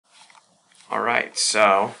All right,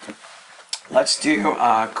 so let's do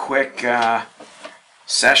a quick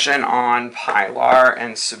session on pilar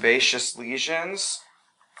and sebaceous lesions.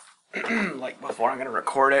 Like before, I'm going to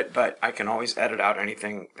record it, but I can always edit out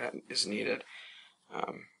anything that is needed.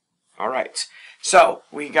 All right, so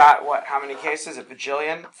we got what? How many cases? A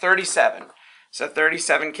bajillion? 37. So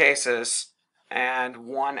 37 cases and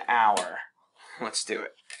 1 hour. Let's do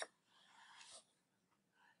it.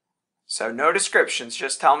 So no descriptions,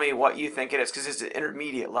 just tell me what you think it is, because it's an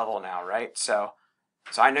intermediate level now, right? So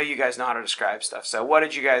I know you guys know how to describe stuff. So what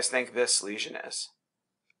did you guys think this lesion is?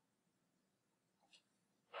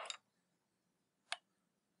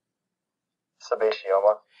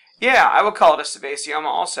 Sebaceoma. Yeah, I would call it a sebaceoma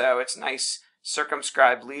also. It's a nice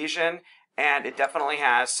circumscribed lesion, and it definitely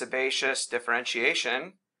has sebaceous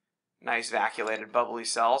differentiation. Nice vacuolated bubbly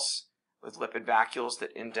cells with lipid vacuoles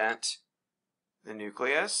that indent the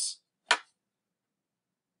nucleus.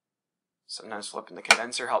 Sometimes flipping the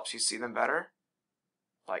condenser helps you see them better,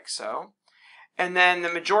 like so. And then the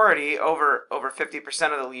majority, over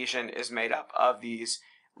 50% of the lesion, is made up of these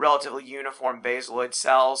relatively uniform basaloid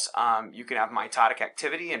cells. You can have mitotic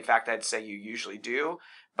activity. In fact, I'd say you usually do.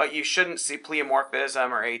 But you shouldn't see pleomorphism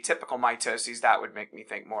or atypical mitoses. That would make me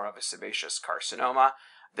think more of a sebaceous carcinoma.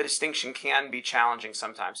 The distinction can be challenging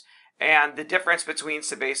sometimes. And the difference between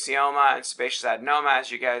sebaceoma and sebaceous adenoma,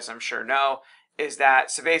 as you guys I'm sure know, is that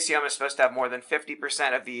sebaceoma is supposed to have more than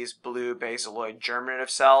 50% of these blue basaloid germinative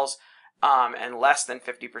cells and less than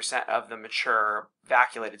 50% of the mature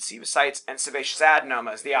vacuolated sebacites. And sebaceous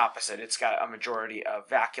adenoma is the opposite. It's got a majority of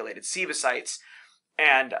vacuolated sebacites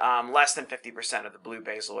and less than 50% of the blue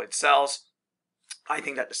basaloid cells. I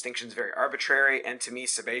think that distinction is very arbitrary, and to me,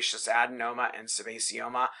 sebaceous adenoma and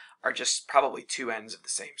sebaceoma are just probably two ends of the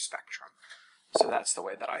same spectrum. So that's the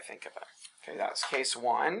way that I think of it. Okay, that's case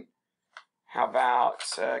 1. How about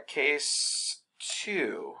case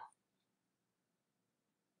 2?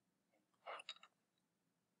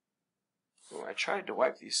 Ooh, I tried to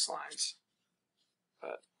wipe these slides,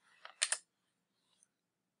 but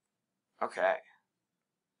okay.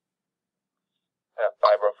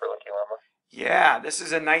 Fibrofolliculoma. Yeah, this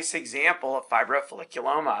is a nice example of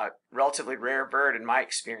Fibrofolliculoma, a relatively rare bird in my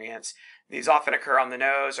experience. These often occur on the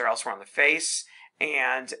nose or elsewhere on the face,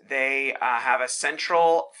 and they have a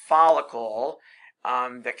central follicle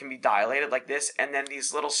that can be dilated like this, and then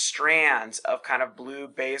these little strands of kind of blue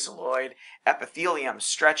basaloid epithelium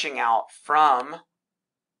stretching out from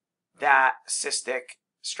that cystic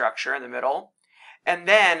structure in the middle. And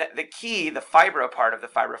then the key, the fibro part of the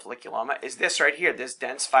fibrofolliculoma, is this right here, this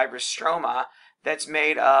dense fibrous stroma that's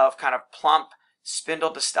made of kind of plump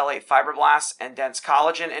spindle distellate fibroblasts and dense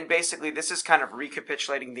collagen. And basically this is kind of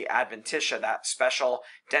recapitulating the adventitia, that special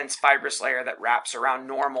dense fibrous layer that wraps around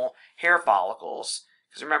normal hair follicles.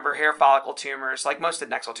 Because remember, hair follicle tumors, like most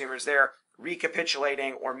Adnexal tumors, they're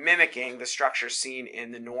recapitulating or mimicking the structure seen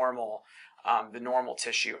in the normal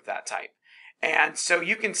tissue of that type. And so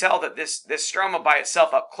you can tell that this stroma by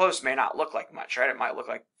itself up close may not look like much, right? It might look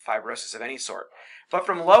like fibrosis of any sort. But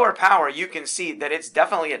from lower power, you can see that it's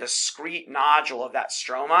definitely a discrete nodule of that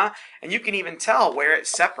stroma. And you can even tell where it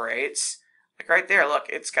separates. Like right there, look,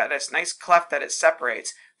 it's got this nice cleft that it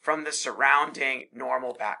separates from the surrounding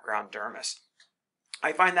normal background dermis.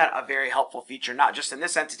 I find that a very helpful feature, not just in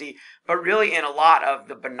this entity, but really in a lot of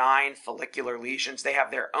the benign follicular lesions. They have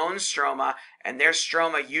their own stroma, and their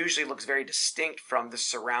stroma usually looks very distinct from the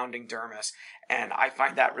surrounding dermis. And I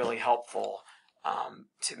find that really helpful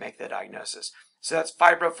to make the diagnosis. So that's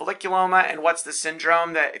fibrofolliculoma, and what's the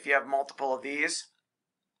syndrome that if you have multiple of these?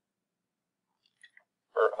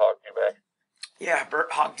 Birt-Hogg-Dubé. Yeah,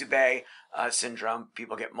 Birt-Hogg-Dubé syndrome.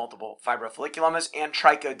 People get multiple fibrofolliculomas and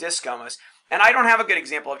trichodiscomas. And I don't have a good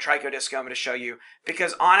example of trichodiscoma to show you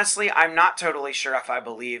because honestly, I'm not totally sure if I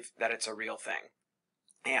believe that it's a real thing.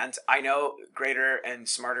 And I know greater and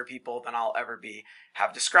smarter people than I'll ever be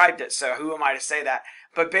have described it. So who am I to say that?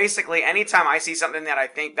 But basically, anytime I see something that I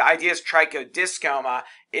think the idea is trichodiscoma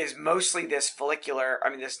is mostly this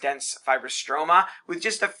this dense fibrous stroma with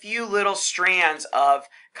just a few little strands of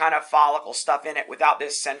kind of follicle stuff in it without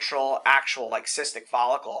this central actual like cystic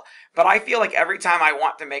follicle. But I feel like every time I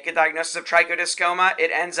want to make a diagnosis of trichodiscoma,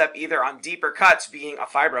 it ends up either on deeper cuts being a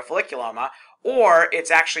fibrofolliculoma, or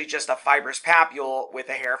it's actually just a fibrous papule with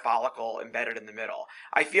a hair follicle embedded in the middle.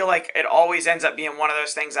 I feel like it always ends up being one of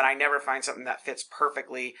those things, and I never find something that fits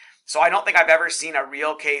perfectly. So I don't think I've ever seen a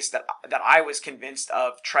real case that I was convinced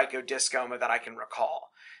of trichodiscoma that I can recall.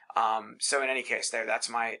 So in any case, that's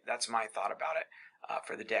my thought about it.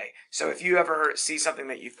 for the day. So if you ever see something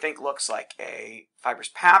that you think looks like a fibrous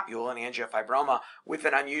papule, an angiofibroma, with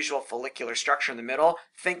an unusual follicular structure in the middle,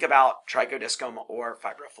 think about trichodiscoma or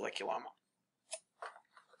fibrofolliculoma.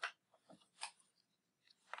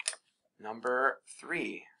 Number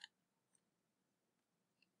 3.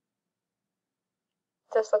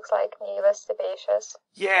 This looks like Nevus sebaceous.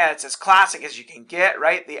 Yeah, it's as classic as you can get,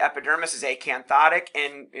 right? The epidermis is acanthotic,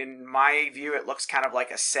 and in my view, it looks kind of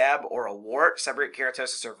like a seb or a wart, seborrheic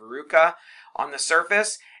keratosis or verruca on the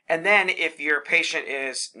surface. And then if your patient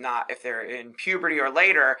is not, if they're in puberty or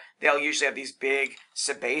later, they'll usually have these big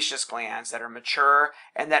sebaceous glands that are mature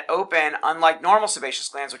and that open, unlike normal sebaceous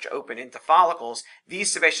glands, which open into follicles,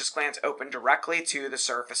 these sebaceous glands open directly to the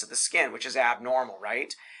surface of the skin, which is abnormal,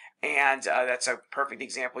 right? And that's a perfect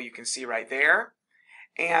example you can see right there.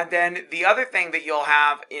 And then the other thing that you'll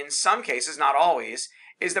have in some cases, not always,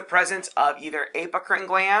 is the presence of either apocrine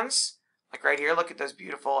glands, like right here, look at those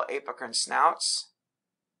beautiful apocrine snouts.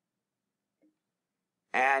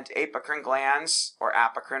 And apocrine glands, or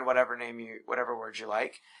apocrine, whatever word you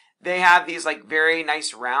like, they have these like very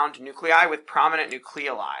nice round nuclei with prominent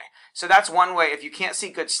nucleoli. So that's one way. If you can't see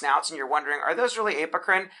good snouts and you're wondering, are those really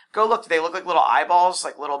apocrine? Go look. Do they look like little eyeballs,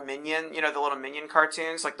 like little minion, the little minion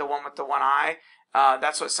cartoons, like the one with the one eye?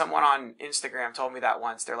 That's what someone on Instagram told me that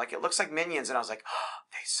once. They're like, it looks like minions. And I was like, oh,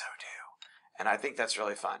 they so do. And I think that's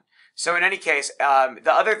really fun. So in any case,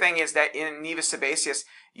 the other thing is that in Nevus sebaceous,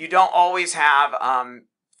 you don't always have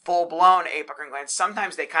full-blown apocrine glands.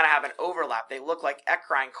 Sometimes they kind of have an overlap. They look like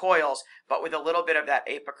ecrine coils, but with a little bit of that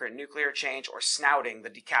apocrine nuclear change or snouting, the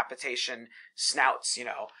decapitation snouts,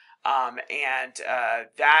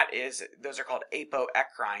 those are called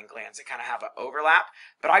apoecrine glands. They kind of have an overlap,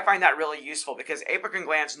 but I find that really useful because apocrine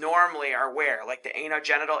glands normally are where? Like the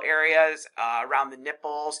anogenital areas, around the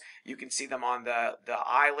nipples. You can see them on the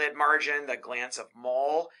eyelid margin, the glands of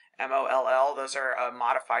Moll, M-O-L-L. Those are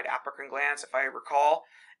modified apocrine glands, if I recall.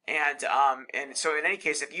 And so in any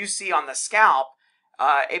case, if you see on the scalp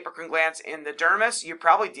apocrine glands in the dermis, you're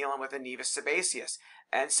probably dealing with a Nevus sebaceous.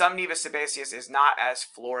 And some Nevus sebaceous is not as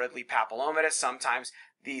floridly papillomatous. Sometimes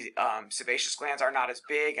the sebaceous glands are not as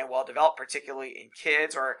big and well developed, particularly in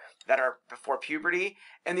kids or that are before puberty.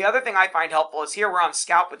 And the other thing I find helpful is here we're on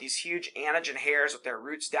scalp with these huge anagen hairs with their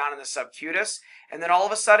roots down in the subcutis. And then all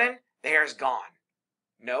of a sudden, the hair is gone.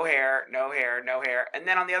 No hair, no hair, no hair. And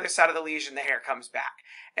then on the other side of the lesion, the hair comes back.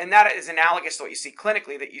 And that is analogous to what you see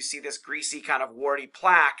clinically, that you see this greasy kind of warty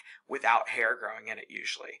plaque without hair growing in it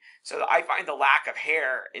usually. So I find the lack of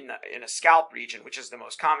hair in a scalp region, which is the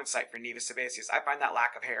most common site for Nevus sebaceous, I find that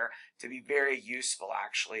lack of hair to be very useful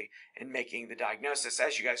actually in making the diagnosis.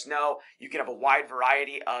 As you guys know, you can have a wide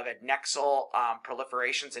variety of adnexal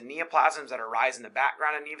proliferations and neoplasms that arise in the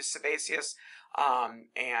background of Nevus sebaceous.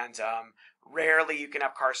 Rarely you can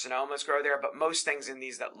have carcinomas grow there, but most things in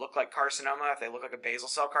these that look like carcinoma, if they look like a basal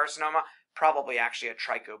cell carcinoma, probably actually a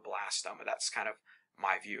trichoblastoma. That's kind of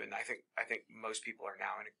my view, and I think most people are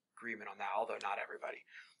now in agreement on that, although not everybody.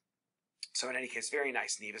 So in any case, very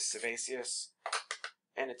nice Nevus sebaceous,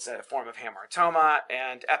 and it's a form of hamartoma,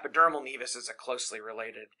 and epidermal nevus is a closely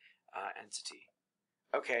related entity.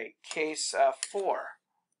 Okay, case 4.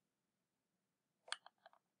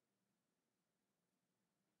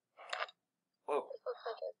 Whoa,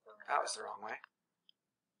 that was the wrong way.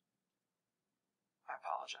 I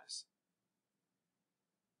apologize.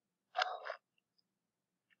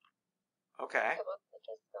 Okay.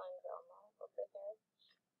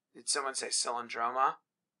 Did someone say cylindroma?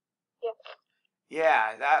 Yeah.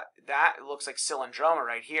 Yeah, that looks like cylindroma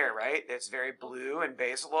right here, right? It's very blue and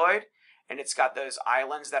basaloid, and it's got those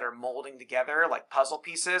islands that are molding together like puzzle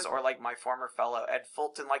pieces, or like my former fellow Ed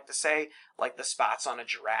Fulton liked to say, like the spots on a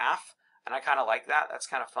giraffe. And I kind of like that. That's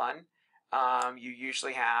kind of fun. You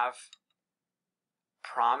usually have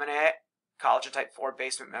prominent collagen type 4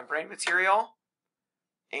 basement membrane material.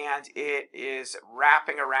 And it is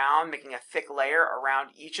wrapping around, making a thick layer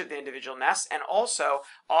around each of the individual nests. And also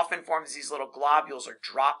often forms these little globules or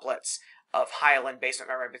droplets of hyaline basement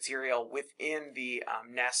membrane material within the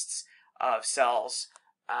nests of cells.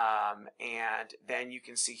 And then you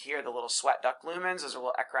can see here the little sweat duct lumens. Those are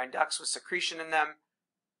little eccrine ducts with secretion in them.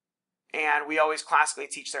 And we always classically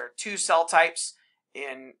teach there are 2 cell types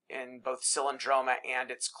in both cylindroma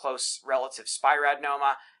and its close relative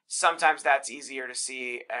spiradenoma. Sometimes that's easier to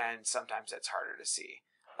see and sometimes it's harder to see.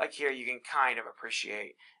 Like here you can kind of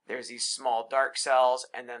appreciate there's these small dark cells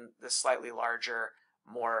and then the slightly larger,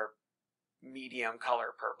 more medium color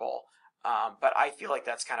purple. But I feel like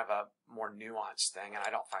that's kind of a more nuanced thing and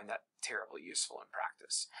I don't find that terribly useful in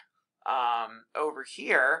practice. Over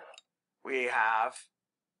here we have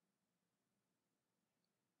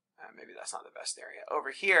maybe that's not the best area.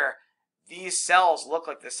 Over here, these cells look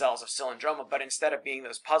like the cells of Cylindroma, but instead of being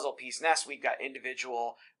those puzzle piece nests, we've got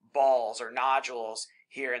individual balls or nodules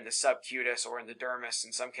here in the subcutis or in the dermis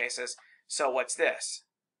in some cases. So what's this?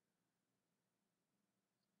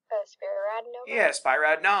 Spiradenoma? Yeah,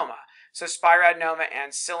 Spiradenoma. So Spiradenoma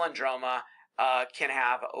and Cylindroma can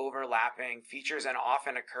have overlapping features and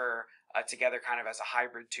often occur together kind of as a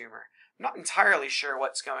hybrid tumor. I'm not entirely sure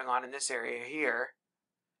what's going on in this area here.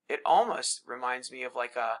 It almost reminds me of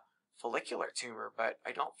like a follicular tumor, but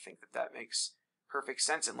I don't think that makes perfect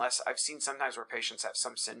sense unless I've seen sometimes where patients have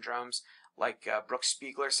some syndromes like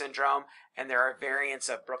Brooks-Spiegler syndrome, and there are variants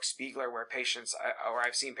of Brooks-Spiegler where patients, or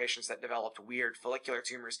I've seen patients that developed weird follicular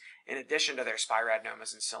tumors in addition to their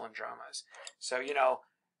spiradenomas and cylindromas. So, you know,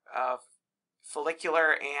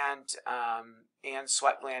 follicular and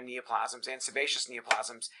sweat gland neoplasms and sebaceous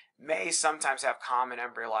neoplasms may sometimes have common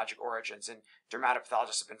embryologic origins, and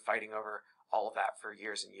dermatopathologists have been fighting over all of that for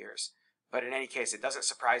years and years. But in any case, it doesn't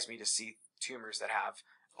surprise me to see tumors that have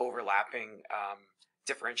overlapping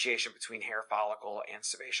differentiation between hair follicle and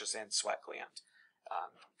sebaceous and sweat gland,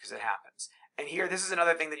 because it happens. And here, this is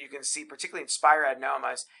another thing that you can see, particularly in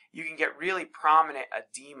spiradenomas, you can get really prominent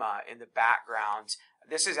edema in the background.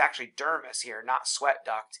 This is actually dermis here, not sweat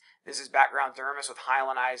duct. This is background dermis with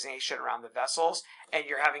hyalinization around the vessels, and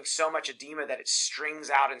you're having so much edema that it strings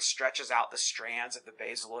out and stretches out the strands of the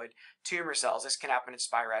basaloid tumor cells. This can happen in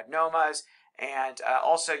spiradenomas, and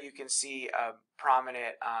also you can see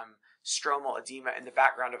prominent stromal edema in the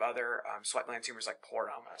background of other sweat gland tumors like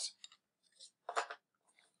poromas.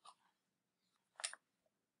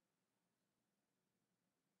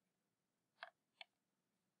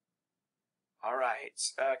 All right,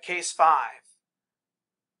 case 5.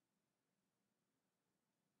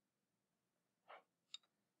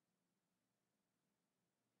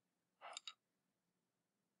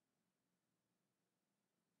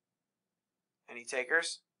 Any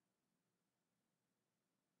takers?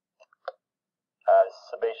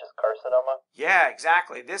 Sebaceous carcinoma. Yeah,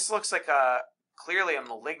 exactly. This looks like clearly a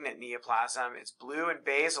malignant neoplasm. It's blue and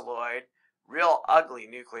basaloid. Real ugly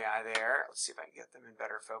nuclei there. Let's see if I can get them in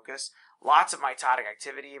better focus. Lots of mitotic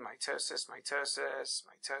activity, mitosis.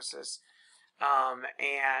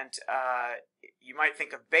 And you might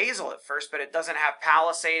think of basal at first, but it doesn't have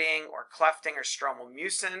palisading or clefting or stromal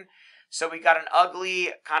mucin. So we got an ugly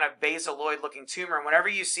kind of basaloid looking tumor. And whenever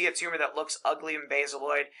you see a tumor that looks ugly and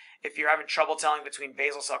basaloid, if you're having trouble telling between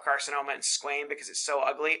basal cell carcinoma and squame because it's so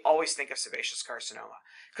ugly, always think of sebaceous carcinoma.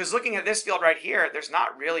 Because looking at this field right here, there's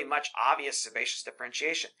not really much obvious sebaceous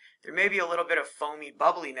differentiation. There may be a little bit of foamy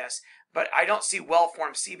bubbliness, but I don't see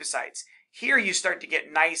well-formed sebacites. Here you start to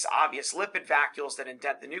get nice, obvious lipid vacuoles that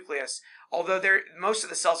indent the nucleus, although most of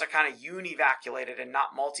the cells are kind of univaculated and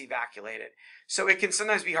not multivaculated. So it can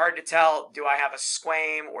sometimes be hard to tell, do I have a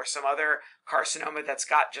squame or some other carcinoma that's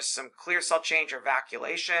got just some clear cell change or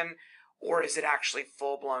vaculation, or is it actually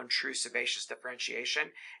full-blown true sebaceous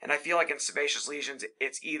differentiation? And I feel like in sebaceous lesions,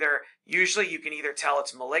 it's usually you can either tell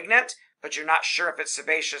it's malignant, but you're not sure if it's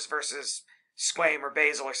sebaceous versus squame or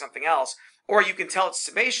basal or something else, or you can tell it's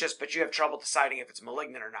sebaceous, but you have trouble deciding if it's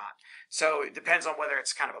malignant or not. So it depends on whether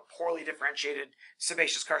it's kind of a poorly differentiated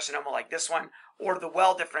sebaceous carcinoma like this one, or the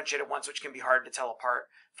well-differentiated ones, which can be hard to tell apart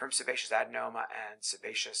from sebaceous adenoma and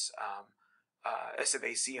sebaceous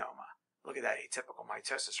sebaceoma. Look at that atypical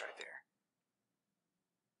mitosis right there.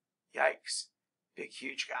 Yikes. Big,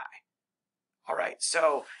 huge guy. All right,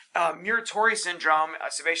 so Muratori syndrome,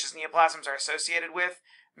 sebaceous neoplasms are associated with.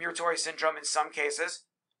 Muratori syndrome in some cases,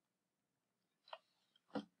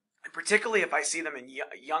 and particularly if I see them in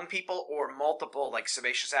young people or multiple, like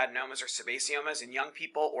sebaceous adenomas or sebaciomas in young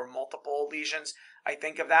people or multiple lesions, I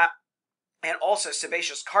think of that. And also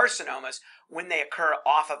sebaceous carcinomas when they occur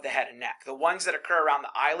off of the head and neck. The ones that occur around the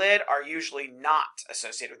eyelid are usually not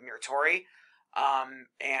associated with Muratori.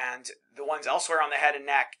 And the ones elsewhere on the head and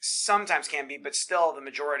neck sometimes can be, but still the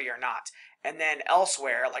majority are not. And then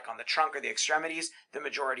elsewhere, like on the trunk or the extremities, the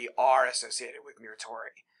majority are associated with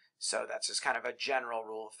Muratori. So that's just kind of a general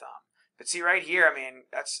rule of thumb. But see right here, I mean,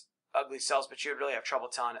 that's ugly cells, but you would really have trouble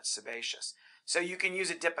telling it's sebaceous. So you can use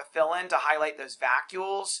a dipaphilin to highlight those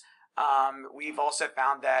vacuoles. We've also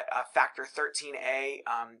found that factor 13A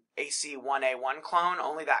AC1A1 clone,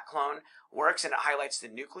 only that clone works, and it highlights the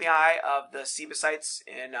nuclei of the sebacites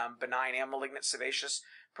in benign and malignant sebaceous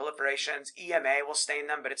proliferations. EMA will stain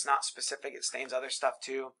them, but it's not specific. It stains other stuff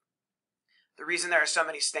too. The reason there are so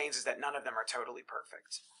many stains is that none of them are totally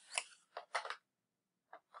perfect.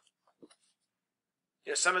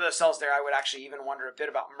 You know, some of those cells there, I would actually even wonder a bit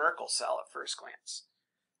about Merkel cell at first glance.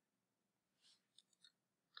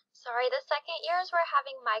 Sorry, the second years we're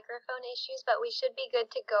having microphone issues, but we should be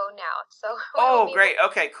good to go now. So Oh, great.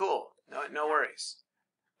 Okay, cool. No worries.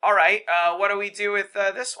 All right. What do we do with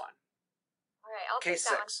this one? All right, I'll Case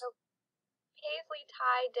take that 6. one. So Paisley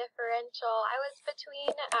tie differential. I was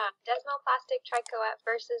between desmoplastic trichoep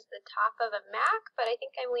versus the top of a MAC, but I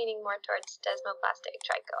think I'm leaning more towards desmoplastic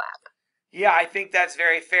trichoep. Yeah, I think that's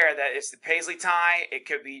very fair. That it's the Paisley tie. It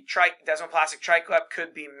could be desmoplastic trichoep,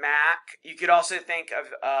 could be MAC. You could also think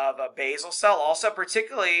of a basal cell. Also,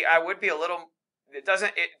 particularly, I would be a little.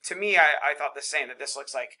 To me, I thought the same, that this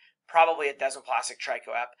looks like probably a desmoplastic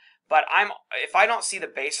trichoep. But if I don't see the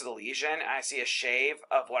base of the lesion and I see a shave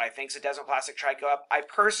of what I think is a desmoplastic trichoep, I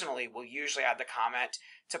personally will usually add the comment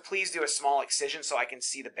to please do a small excision so I can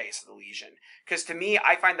see the base of the lesion. Because to me,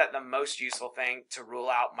 I find that the most useful thing to rule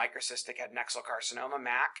out microcystic adnexal carcinoma,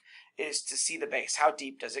 MAC, is to see the base. How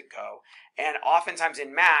deep does it go? And oftentimes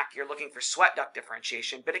in MAC, you're looking for sweat duct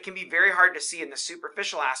differentiation, but it can be very hard to see in the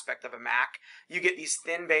superficial aspect of a MAC. You get these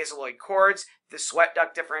thin basaloid cords. The sweat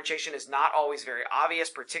duct differentiation is not always very obvious,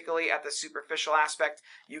 particularly at the superficial aspect.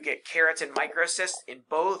 You get keratin microcysts in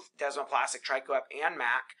both desmoplastic trichoep and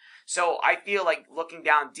MAC. So I feel like looking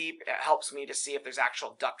down deep, it helps me to see if there's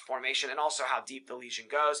actual duct formation and also how deep the lesion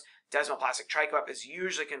goes. Desmoplastic trichoep is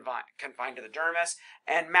usually confined to the dermis,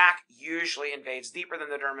 and MAC usually invades deeper than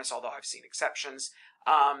the dermis, although I've seen exceptions.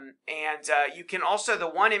 You can also, the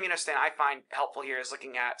one immunostain I find helpful here is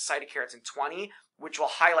looking at cytokeratin 20, which will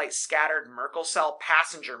highlight scattered Merkel cell,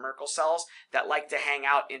 passenger Merkel cells that like to hang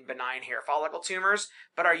out in benign hair follicle tumors,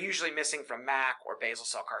 but are usually missing from MAC or basal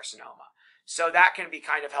cell carcinoma. So that can be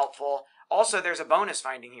kind of helpful. Also, there's a bonus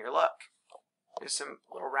finding here. Look, there's some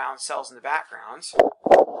little round cells in the background.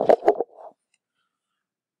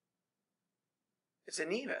 It's a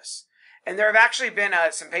nevus. And there have actually been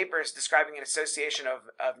some papers describing an association of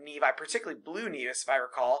nevi, particularly blue nevus, if I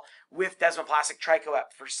recall, with desmoplastic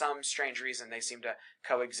trichoep. For some strange reason, they seem to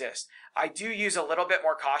coexist. I do use a little bit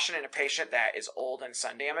more caution in a patient that is old and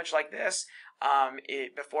sun damaged like this.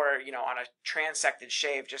 Before, on a transected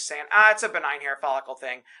shave, just saying, it's a benign hair follicle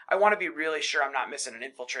thing. I want to be really sure I'm not missing an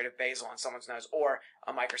infiltrative basal on someone's nose or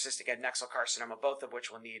a microcystic adnexal carcinoma, both of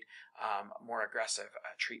which will need more aggressive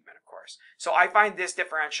treatment, of course. So I find this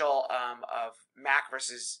differential of MAC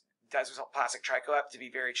versus desmoplastic trichoep to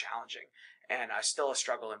be very challenging and still a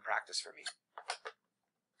struggle in practice for me.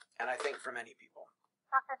 And I think for many people.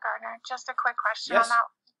 Dr. Gardner, just a quick question Yes. on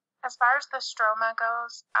that. As far as the stroma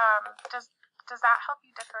goes, does that help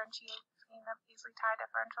you differentiate between the Paisley tie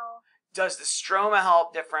differential? Does the stroma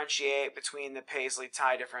help differentiate between the Paisley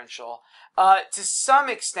tie differential? To some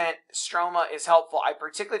extent, stroma is helpful. I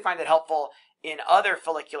particularly find it helpful in other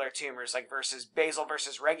follicular tumors, like basal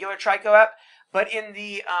versus regular trichoep. But in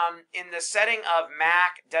the setting of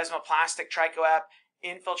MAC, desmoplastic trichoep,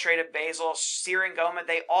 infiltrative basal, syringoma,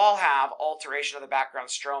 they all have alteration of the background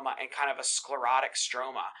stroma and kind of a sclerotic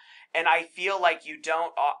stroma. And I feel like you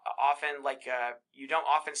don't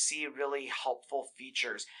often see really helpful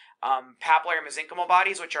features. Papillary mesenchymal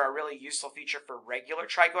bodies, which are a really useful feature for regular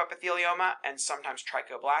trichoepithelioma and sometimes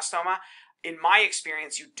trichoblastoma. In my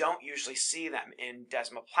experience, you don't usually see them in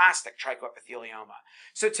desmoplastic trichoepithelioma.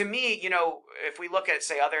 So to me, if we look at,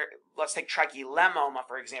 let's take Trichilemmoma,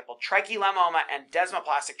 for example. Trichilemmoma and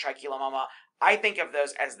desmoplastic Trichilemmoma, I think of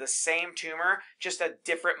those as the same tumor, just a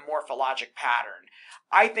different morphologic pattern.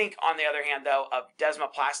 I think, on the other hand, though, of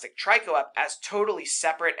desmoplastic trichoep as totally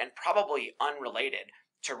separate and probably unrelated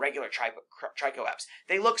to regular trichoeps.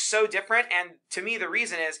 They look so different, and to me the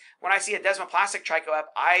reason is when I see a desmoplastic trichoep,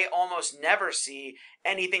 I almost never see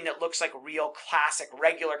anything that looks like real classic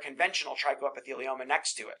regular conventional trichoepithelioma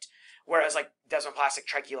next to it. Whereas like desmoplastic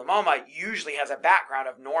trichilemmoma usually has a background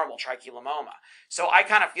of normal trichilemmoma. So I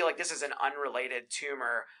kind of feel like this is an unrelated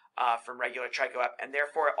tumor from regular trichoep, and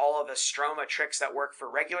therefore all of the stroma tricks that work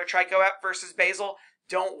for regular trichoep versus basal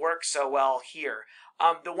don't work so well here.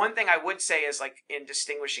 The one thing I would say is, like, in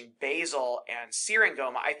distinguishing basal and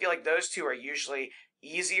syringoma, I feel like those two are usually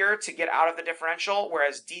easier to get out of the differential,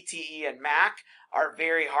 whereas DTE and MAC are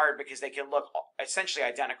very hard because they can look essentially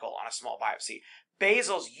identical on a small biopsy.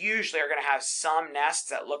 Basals usually are going to have some nests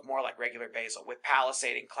that look more like regular basal with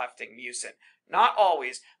palisading, clefting, mucin. Not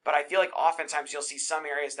always, but I feel like oftentimes you'll see some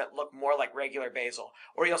areas that look more like regular basal,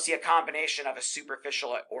 or you'll see a combination of a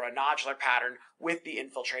superficial or a nodular pattern with the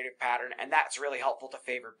infiltrative pattern, and that's really helpful to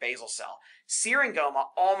favor basal cell. Syringoma,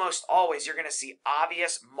 almost always you're going to see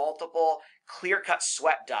obvious, multiple, clear-cut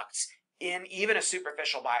sweat ducts in even a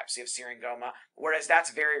superficial biopsy of syringoma, whereas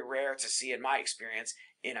that's very rare to see in my experience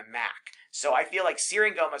in a MAC. So I feel like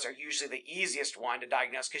syringomas are usually the easiest one to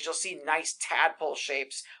diagnose because you'll see nice tadpole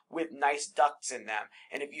shapes with nice ducts in them.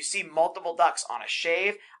 And if you see multiple ducts on a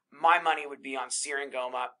shave, my money would be on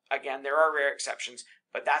syringoma. Again, there are rare exceptions,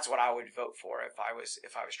 but that's what I would vote for if I was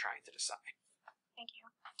trying to decide. Thank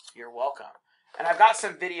you. You're welcome. And I've got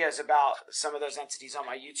some videos about some of those entities on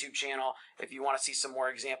my YouTube channel if you want to see some more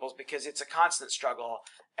examples, because it's a constant struggle.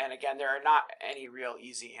 And again, there are not any real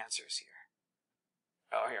easy answers here.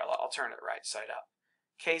 Oh, here, I'll turn it right side up.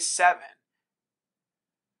 Case 7.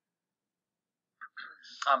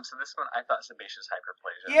 So this one, I thought sebaceous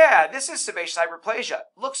hyperplasia. Yeah, this is sebaceous hyperplasia.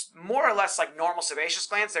 Looks more or less like normal sebaceous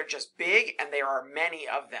glands. They're just big, and there are many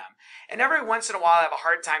of them. And every once in a while, I have a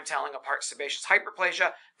hard time telling apart sebaceous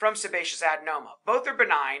hyperplasia from sebaceous adenoma. Both are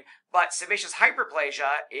benign, but sebaceous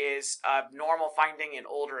hyperplasia is a normal finding in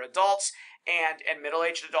older adults and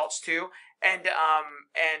middle-aged adults too. And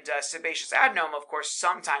sebaceous adenoma, of course,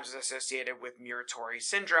 sometimes is associated with Muratori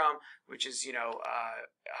syndrome, which is,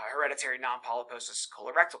 hereditary non-polyposis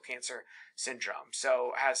colorectal cancer syndrome.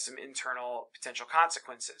 So has some internal potential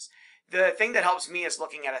consequences. The thing that helps me is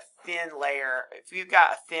looking at a thin layer. If you've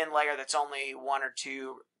got a thin layer that's only 1 or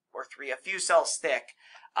 2 or 3, a few cells thick,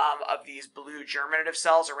 of these blue germinative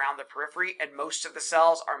cells around the periphery, and most of the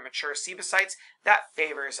cells are mature sebacites, that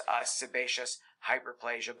favors sebaceous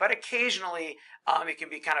hyperplasia. But occasionally, it can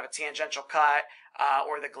be kind of a tangential cut,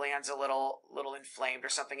 or the gland's a little inflamed or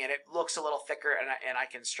something, and it looks a little thicker, and I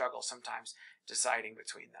can struggle sometimes deciding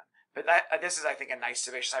between them. But this is, I think, a nice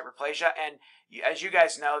sebaceous hyperplasia, and as you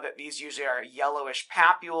guys know, that these usually are yellowish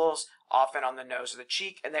papules, often on the nose or the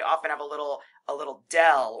cheek, and they often have a little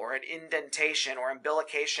dell or an indentation or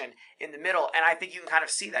umbilication in the middle, and I think you can kind of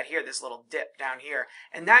see that here, this little dip down here,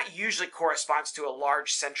 and that usually corresponds to a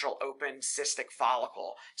large central open cystic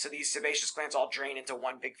follicle. So these sebaceous glands all drain into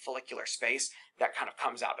one big follicular space that kind of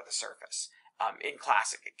comes out of the surface. In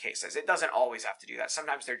classic cases, it doesn't always have to do that.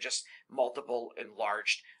 Sometimes they're just multiple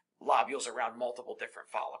enlarged lobules around multiple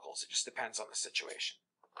different follicles. It just depends on the situation.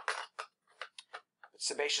 But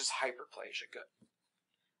sebaceous hyperplasia, good.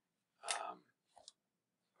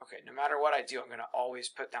 Okay, no matter what I do, I'm going to always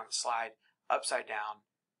put down the slide upside down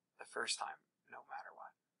the first time, no matter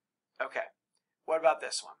what. Okay, what about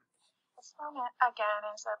this one? This one, again,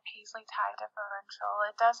 is a Paisley tie differential.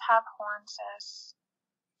 It does have horn cysts.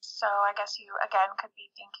 So I guess you, again, could be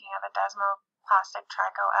thinking of a desmoplastic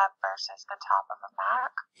trichoep versus the top of a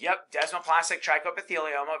MAC. Yep, desmoplastic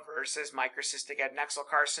trichoepithelioma versus microcystic adnexal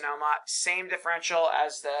carcinoma. Same differential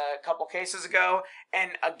as the couple cases ago.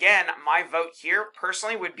 And again, my vote here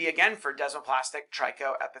personally would be again for desmoplastic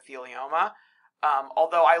trichoepithelioma.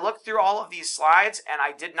 Although I looked through all of these slides and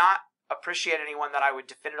I did not appreciate anyone that I would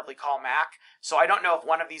definitively call MAC. So I don't know if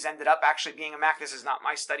one of these ended up actually being a MAC. This is not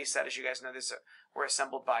my study set. As you guys know, these were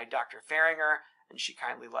assembled by Dr. Ferringer, and she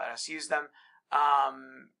kindly let us use them.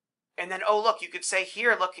 And then, oh, look, you could say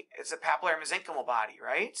here, look, it's a papillary mesenchymal body,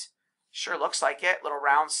 right? Sure looks like it. Little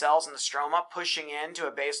round cells in the stroma pushing into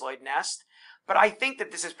a basaloid nest. But I think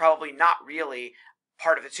that this is probably not really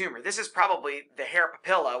part of the tumor. This is probably the hair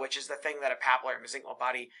papilla, which is the thing that a papillary mesenchymal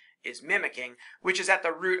body is mimicking, which is at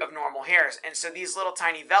the root of normal hairs. And so these little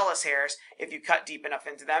tiny vellus hairs, if you cut deep enough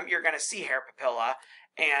into them, you're going to see hair papilla.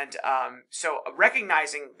 And so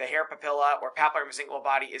recognizing the hair papilla or papillary mesenchymal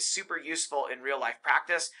body is super useful in real life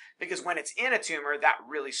practice, because when it's in a tumor, that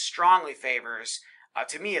really strongly favors,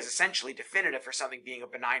 to me, is essentially definitive for something being a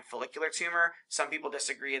benign follicular tumor. Some people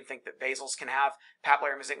disagree and think that basals can have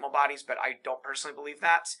papillary mesenchymal bodies, but I don't personally believe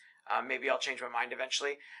that. Maybe I'll change my mind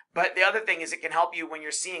eventually. But the other thing is it can help you when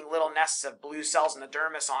you're seeing little nests of blue cells in the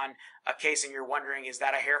dermis on a case and you're wondering, is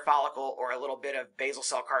that a hair follicle or a little bit of basal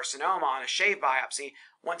cell carcinoma on a shave biopsy?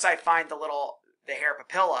 Once I find the hair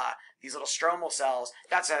papilla, these little stromal cells,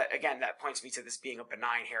 again, that points me to this being a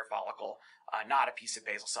benign hair follicle, not a piece of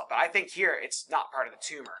basal cell. But I think here it's not part of the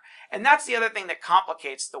tumor. And that's the other thing that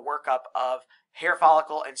complicates the workup of hair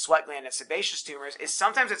follicle and sweat gland and sebaceous tumors, is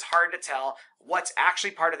sometimes it's hard to tell what's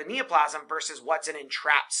actually part of the neoplasm versus what's an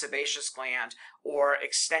entrapped sebaceous gland or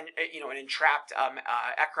an entrapped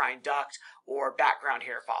eccrine duct or background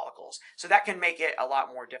hair follicles. So that can make it a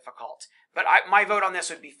lot more difficult. But my vote on this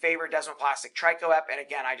would be favor desmoplastic trichoep. And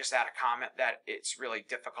again, I just add a comment that it's really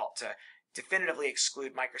difficult to definitively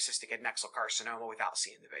exclude microcystic adnexal carcinoma without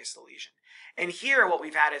seeing the base of the lesion. And here what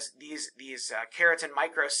we've had is these keratin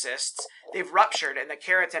microcysts. They've ruptured and the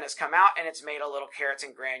keratin has come out and it's made a little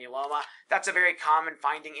keratin granuloma. That's a very common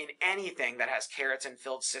finding in anything that has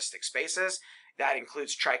keratin-filled cystic spaces. That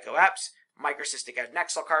includes trichoeps, microcystic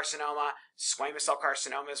adnexal carcinoma, squamous cell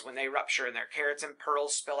carcinomas, when they rupture and their keratin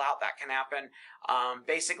pearls spill out, that can happen.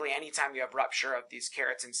 Basically, anytime you have rupture of these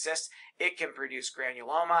keratin cysts, it can produce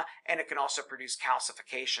granuloma, and it can also produce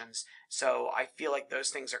calcifications. So I feel like those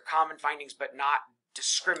things are common findings, but not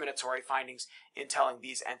discriminatory findings in telling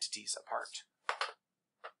these entities apart.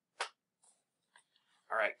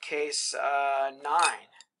 All right, case 9.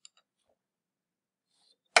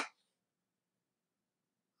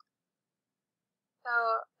 So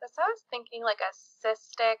this I was thinking like a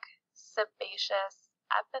cystic sebaceous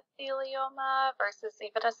epithelioma versus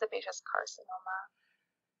even a sebaceous carcinoma.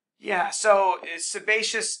 Yeah, so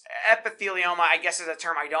sebaceous epithelioma, I guess, is a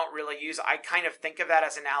term I don't really use. I kind of think of that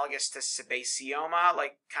as analogous to sebaceoma,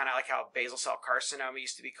 like kind of like how basal cell carcinoma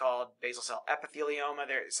used to be called basal cell epithelioma.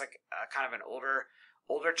 It's like kind of an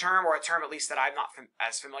older term, or a term at least that I'm not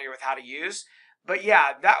as familiar with how to use. But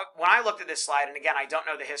yeah, that when I looked at this slide, and again, I don't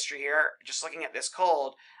know the history here, just looking at this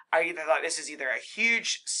cold, I either thought this is either a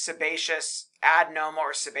huge sebaceous adenoma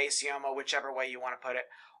or sebaceoma, whichever way you want to put it,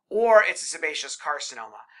 or it's a sebaceous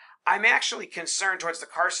carcinoma. I'm actually concerned towards the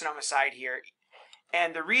carcinoma side here,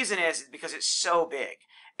 and the reason is because it's so big.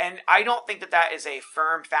 And I don't think that that is a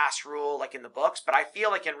firm, fast rule like in the books, but I feel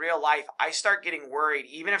like in real life, I start getting worried,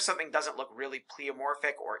 even if something doesn't look really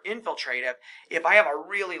pleomorphic or infiltrative. If I have a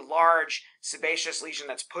really large sebaceous lesion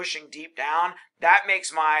that's pushing deep down, that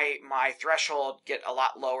makes my threshold get a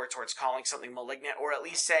lot lower towards calling something malignant, or at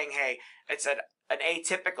least saying, hey, it's an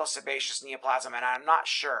atypical sebaceous neoplasm, and I'm not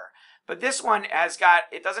sure. But this one has got,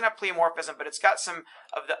 it doesn't have pleomorphism, but it's got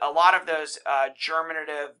a lot of those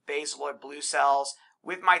germinative basaloid blue cells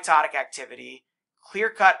with mitotic activity,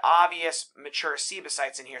 clear-cut, obvious, mature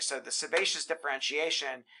sebacites in here. So the sebaceous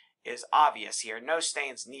differentiation is obvious here. No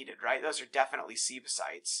stains needed, right? Those are definitely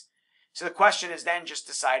sebacites. So the question is then just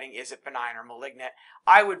deciding, is it benign or malignant?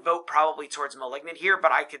 I would vote probably towards malignant here,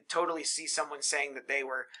 but I could totally see someone saying that they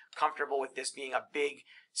were comfortable with this being a big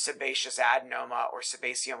sebaceous adenoma or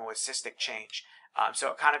sebaceoma with cystic change. So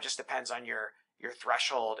it kind of just depends on your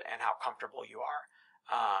threshold and how comfortable you are.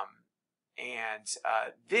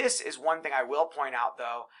 This is one thing I will point out,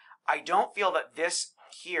 though. I don't feel that this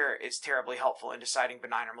here is terribly helpful in deciding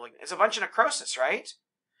benign or malignant. It's a bunch of necrosis, right?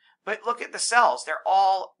 But look at the cells. They're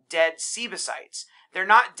all dead sebacites. They're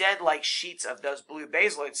not dead like sheets of those blue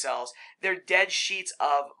basaloid cells. They're dead sheets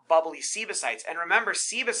of bubbly sebacites. And remember,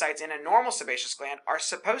 sebacites in a normal sebaceous gland are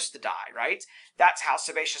supposed to die, right? That's how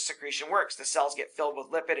sebaceous secretion works. The cells get filled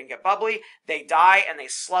with lipid and get bubbly. They die and they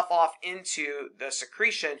slough off into the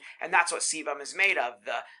secretion. And that's what sebum is made of,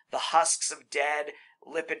 the husks of dead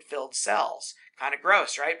lipid-filled cells. Kind of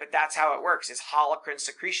gross, right? But that's how it works, is holocrine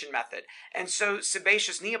secretion method. And so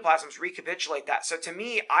sebaceous neoplasms recapitulate that. So to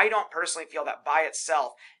me, I don't personally feel that by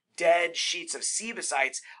itself, dead sheets of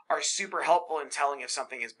sebacites are super helpful in telling if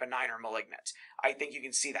something is benign or malignant. I think you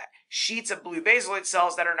can see that. Sheets of blue basaloid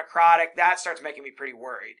cells that are necrotic, that starts making me pretty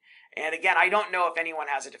worried. And again, I don't know if anyone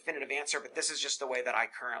has a definitive answer, but this is just the way that I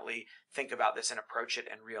currently think about this and approach it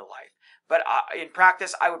in real life. But in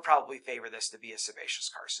practice, I would probably favor this to be a sebaceous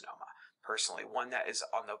carcinoma. Personally, one that is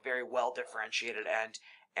on the very well differentiated end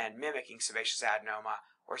and mimicking sebaceous adenoma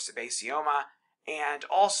or sebaceoma. And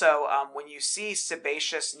also, when you see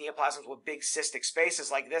sebaceous neoplasms with big cystic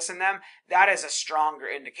spaces like this in them, that is a stronger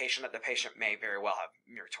indication that the patient may very well have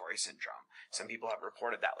Muratori syndrome. Some people have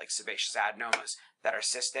reported that, like sebaceous adenomas that are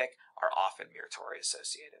cystic are often Muratori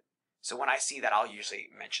associated. So when I see that, I'll usually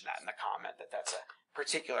mention that in the comment that that's a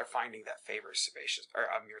particular finding that favors sebaceous or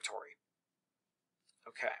Muratori.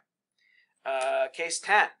 Okay. Case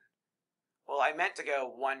 10. Well, I meant to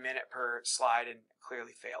go 1 minute per slide and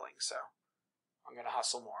clearly failing, so I'm going to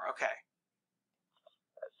hustle more. Okay.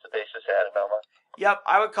 Sebaceous adenoma. Yep,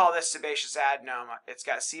 I would call this sebaceous adenoma. It's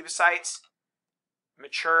got sebacites,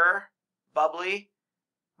 mature, bubbly,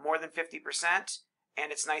 more than 50%,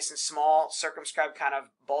 and it's nice and small, circumscribed, kind of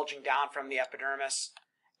bulging down from the epidermis,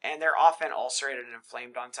 and they're often ulcerated and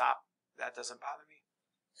inflamed on top. That doesn't bother me.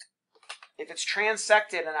 If it's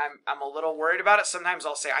transected and I'm a little worried about it, sometimes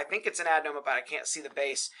I'll say, I think it's an adenoma, but I can't see the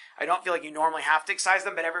base. I don't feel like you normally have to excise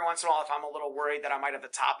them, but every once in a while, if I'm a little worried that I might have the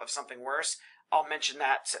top of something worse, I'll mention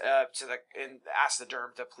that and ask the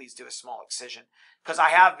derm to please do a small excision. Because I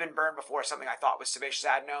have been burned before, something I thought was sebaceous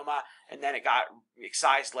adenoma, and then it got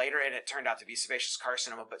excised later, and it turned out to be sebaceous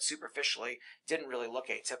carcinoma, but superficially didn't really look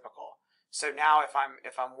atypical. So now if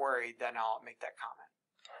I'm worried, then I'll make that comment.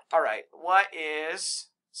 All right, what is...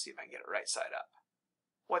 Let's see if I can get it right side up.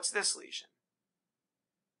 What's this lesion?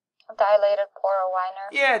 Dilated pore of Weiner.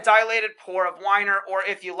 Yeah, dilated pore of Weiner, or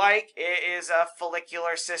if you like, it is a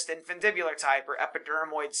follicular cyst infundibular type, or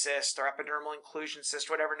epidermoid cyst, or epidermal inclusion cyst,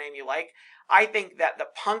 whatever name you like. I think that the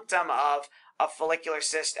punctum of a follicular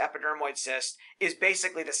cyst, epidermoid cyst, is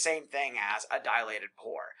basically the same thing as a dilated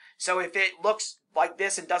pore. So if it looks like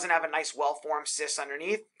this and doesn't have a nice well-formed cyst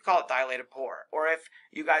underneath, call it dilated pore. Or if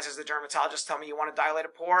you guys as the dermatologist tell me you want a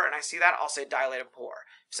dilated pore and I see that, I'll say dilated pore.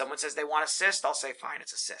 If someone says they want a cyst, I'll say fine,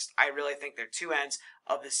 it's a cyst. I really think they're two ends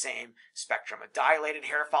of the same spectrum. A dilated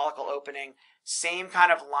hair follicle opening, same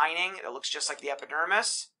kind of lining. It looks just like the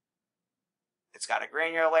epidermis. It's got a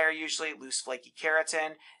granular layer, usually loose flaky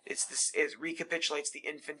keratin. It recapitulates the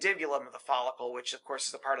infundibulum of the follicle, which of course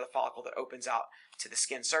is the part of the follicle that opens out to the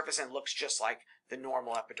skin surface and looks just like the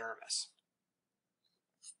normal epidermis.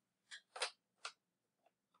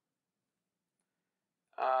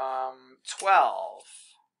 Um, 12.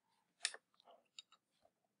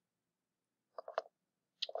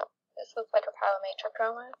 This looks like a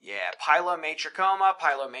pilomatricoma. Yeah, pilomatricoma,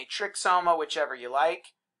 pilomatrixoma, whichever you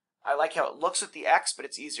like. I like how it looks with the X, but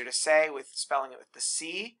it's easier to say with spelling it with the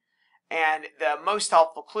C. And the most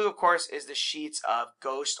helpful clue, of course, is the sheets of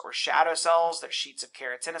ghost or shadow cells. They're sheets of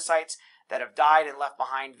keratinocytes that have died and left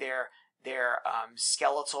behind their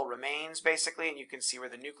skeletal remains, basically. And you can see where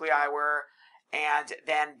the nuclei were. And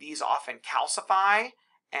then these often calcify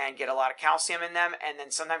and get a lot of calcium in them, and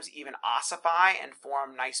then sometimes even ossify and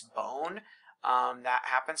form nice bone. That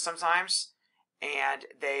happens sometimes. And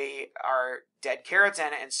they are dead keratin,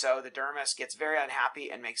 and so the dermis gets very unhappy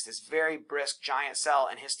and makes this very brisk giant cell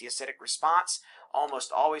and histiocytic response.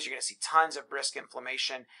 Almost always you're going to see tons of brisk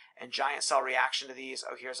inflammation and giant cell reaction to these.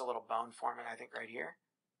 Oh, here's a little bone forming, I think, right here.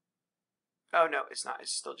 Oh, no, it's not.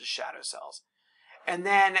 It's still just shadow cells. And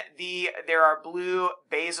then there are blue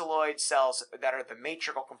basaloid cells that are the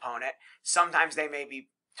matrical component. Sometimes they may be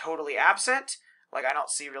totally absent. Like I don't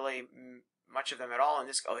see really much of them at all in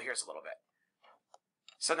this. Oh, here's a little bit.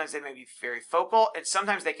 Sometimes they may be very focal, and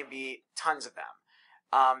sometimes they can be tons of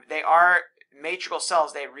them. They are matrical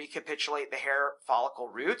cells. They recapitulate the hair follicle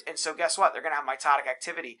root, and so guess what? They're going to have mitotic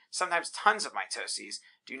activity, sometimes tons of mitoses.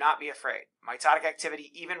 Do not be afraid. Mitotic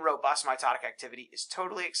activity, even robust mitotic activity, is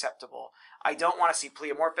totally acceptable. I don't want to see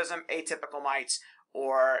pleomorphism, atypical mites,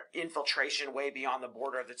 or infiltration way beyond the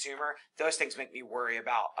border of the tumor. Those things make me worry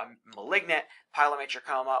about a malignant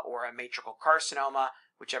pilomatricoma or a matrical carcinoma,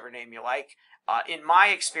 whichever name you like. In my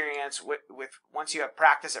experience, with once you have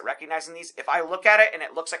practice at recognizing these, if I look at it and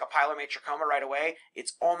it looks like a pilomatricoma right away,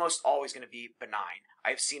 it's almost always going to be benign.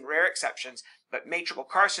 I've seen rare exceptions, but matrical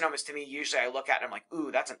carcinomas, to me, usually I look at it and I'm like,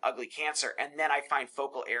 ooh, that's an ugly cancer. And then I find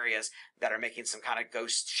focal areas that are making some kind of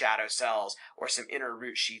ghost shadow cells or some inner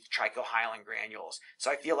root sheath trichohyalin granules.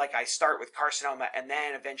 So I feel like I start with carcinoma and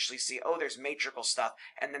then eventually see, oh, there's matrical stuff.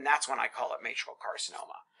 And then that's when I call it matrical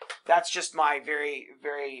carcinoma. That's just my very,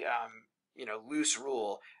 very, loose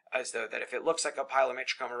rule, as though that if it looks like a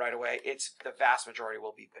pilomatricoma right away, the vast majority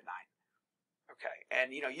will be benign. Okay,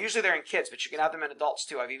 and usually they're in kids, but you can have them in adults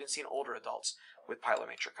too. I've even seen older adults with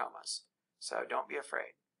pilomatricomas, so don't be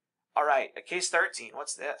afraid. All right, case 13.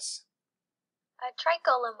 What's this? A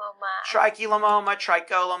trichilemmoma.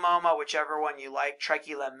 Trichilemmoma, whichever one you like.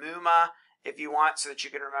 Trichilemmoma, if you want, so that you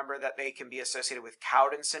can remember that they can be associated with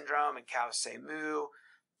Cowden syndrome and Cowsay-Moo.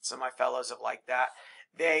 Some of my fellows have liked that.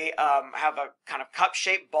 They have a kind of cup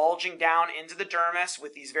shape bulging down into the dermis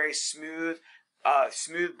with these very smooth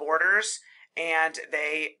borders, and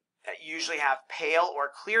they usually have pale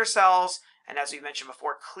or clear cells. And as we mentioned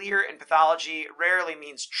before, clear in pathology rarely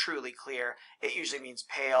means truly clear. It usually means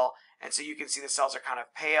pale. And so you can see the cells are kind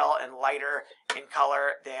of pale and lighter in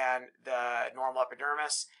color than the normal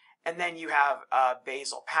epidermis. And then you have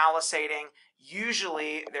basal palisading.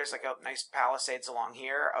 Usually there's like a nice palisades along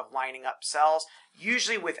here of lining up cells,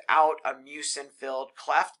 usually without a mucin-filled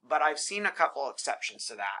cleft, but I've seen a couple exceptions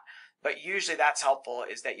to that. But usually that's helpful,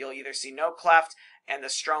 is that you'll either see no cleft and the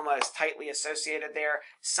stroma is tightly associated there.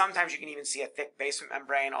 Sometimes you can even see a thick basement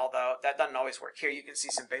membrane, although that doesn't always work. Here you can see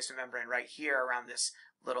some basement membrane right here around this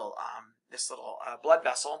little blood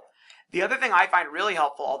vessel. The other thing I find really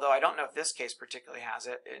helpful, although I don't know if this case particularly has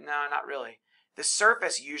it, no, not really. The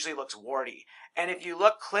surface usually looks warty. And if you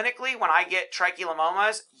look clinically, when I get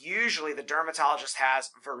trichilemmomas, usually the dermatologist has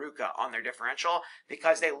verruca on their differential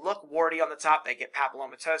because they look warty on the top. They get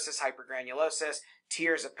papillomatosis, hypergranulosis,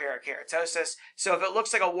 tears of parakeratosis. So if it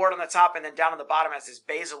looks like a wart on the top and then down on the bottom has this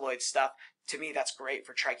basaloid stuff, to me that's great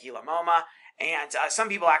for trichilemmoma. And some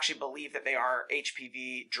people actually believe that they are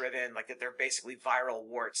HPV driven, like that they're basically viral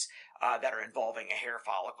warts that are involving a hair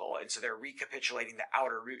follicle. And so they're recapitulating the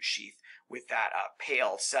outer root sheath with that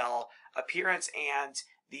pale cell appearance and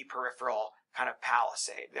the peripheral kind of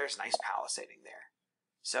palisade. There's nice palisading there.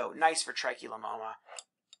 So nice for trichilemmoma,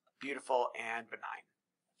 beautiful and benign.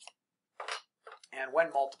 And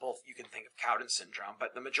when multiple, you can think of Cowden syndrome,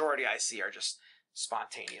 but the majority I see are just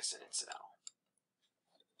spontaneous and incidental.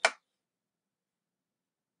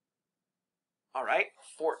 All right,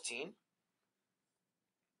 14.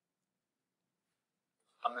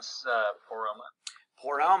 This is Poroma.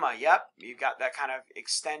 Poroma, yep. You've got that kind of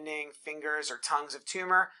extending fingers or tongues of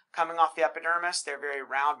tumor coming off the epidermis. They're very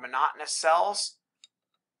round, monotonous cells.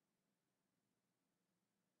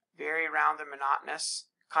 Very round and monotonous.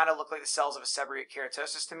 Kind of look like the cells of a seborrheic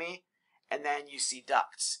keratosis to me. And then you see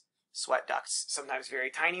ducts, sweat ducts. Sometimes very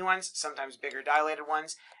tiny ones, sometimes bigger dilated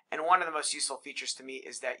ones. And one of the most useful features to me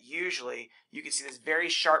is that usually you can see this very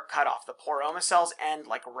sharp cutoff. The poroma cells end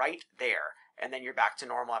like right there. And then you're back to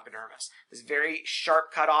normal epidermis. This very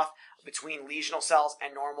sharp cutoff between lesional cells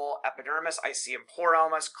and normal epidermis. I see in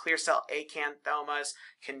poromas, clear cell acanthomas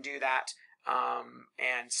can do that,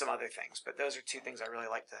 and some other things. But those are two things I really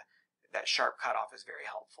like. That sharp cutoff is very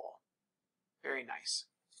helpful. Very nice.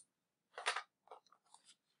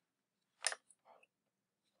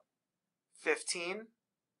 $15.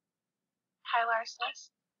 Pilar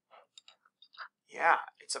cyst. Yeah,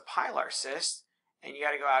 it's a pilar cyst. And you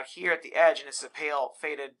got to go out here at the edge, and it's a pale,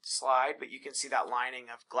 faded slide, but you can see that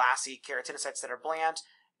lining of glassy keratinocytes that are bland,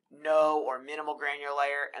 no or minimal granular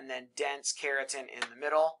layer, and then dense keratin in the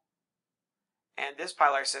middle. And this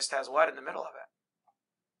pilar cyst has what in the middle of it?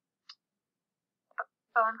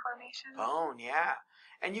 Bone formation. Bone, yeah.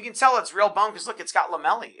 And you can tell it's real bone because, look, it's got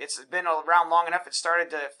lamellae. It's been around long enough. It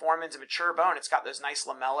started to form into mature bone. It's got those nice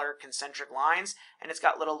lamellar concentric lines, and it's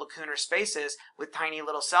got little lacunar spaces with tiny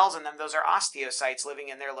little cells in them. Those are osteocytes living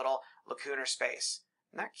in their little lacunar space.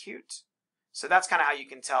 Isn't that cute? So that's kind of how you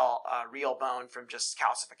can tell real bone from just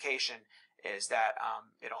calcification, is that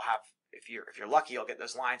it'll have, if you're lucky, you'll get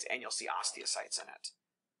those lines and you'll see osteocytes in it.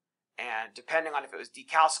 And depending on if it was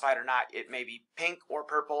decalcified or not, it may be pink or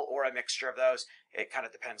purple or a mixture of those. It kind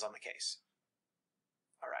of depends on the case.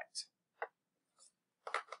 All right.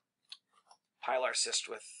 Pilar cyst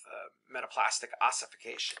with metaplastic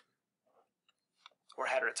ossification or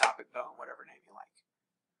heterotopic bone, whatever name you like.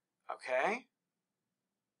 Okay.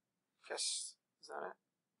 Guess, is that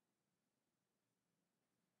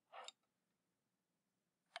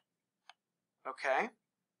it? Okay.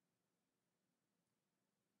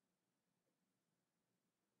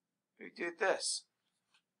 We do this.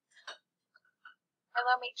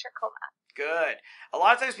 Pilomatricoma. Good. A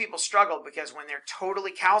lot of times people struggle because when they're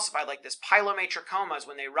totally calcified, like this pilomatricomas,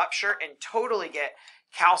 when they rupture and totally get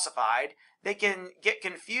calcified, they can get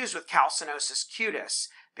confused with calcinosis cutis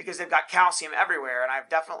because they've got calcium everywhere. And I've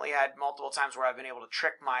definitely had multiple times where I've been able to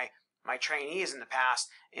trick my trainees in the past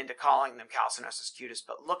into calling them calcinosis cutis.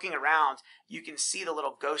 But looking around, you can see the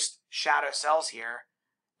little ghost shadow cells here,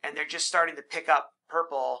 and they're just starting to pick up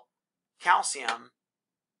purple calcium,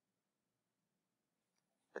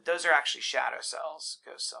 but those are actually shadow cells,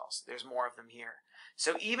 ghost cells. There's more of them here.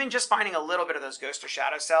 So even just finding a little bit of those ghost or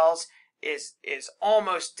shadow cells is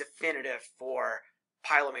almost definitive for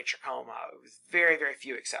pilomatricoma, with very, very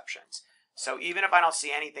few exceptions. So even if I don't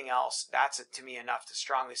see anything else, that's to me enough to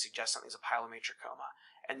strongly suggest something's a pilomatricoma.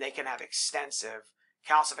 And they can have extensive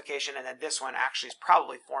calcification, and then this one actually is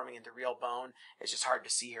probably forming into real bone. It's just hard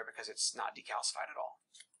to see here because it's not decalcified at all.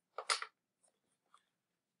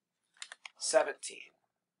 17.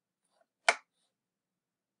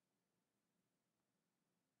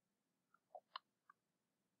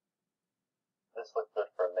 This looks good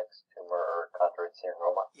for a mixed tumor or chondroid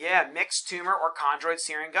syringoma. Yeah, mixed tumor or chondroid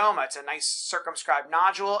syringoma. It's a nice circumscribed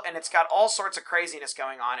nodule, and it's got all sorts of craziness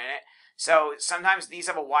going on in it. So sometimes these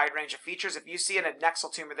have a wide range of features. If you see an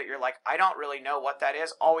adnexal tumor that you're like, I don't really know what that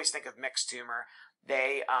is, always think of mixed tumor.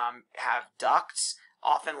 They have ducts,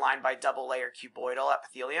 often lined by double-layer cuboidal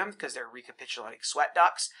epithelium because they're recapitulating sweat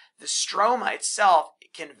ducts. The stroma itself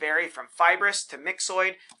can vary from fibrous to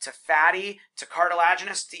myxoid to fatty to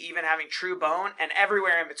cartilaginous to even having true bone and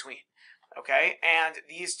everywhere in between. Okay, and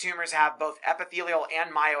these tumors have both epithelial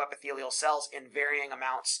and myoepithelial cells in varying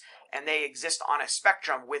amounts, and they exist on a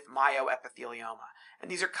spectrum with myoepithelioma. And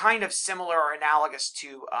these are kind of similar or analogous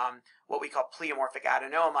to what we call pleomorphic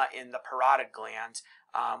adenoma in the parotid gland,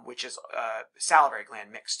 which is a salivary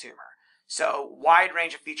gland mixed tumor. So wide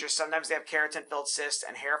range of features. Sometimes they have keratin-filled cysts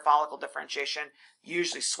and hair follicle differentiation.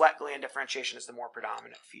 Usually sweat gland differentiation is the more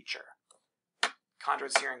predominant feature.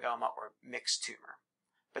 Chondroid syringoma or mixed tumor.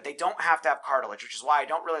 But they don't have to have cartilage, which is why I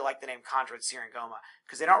don't really like the name chondroid syringoma,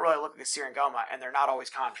 because they don't really look like a syringoma, and they're not always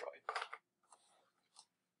chondroid.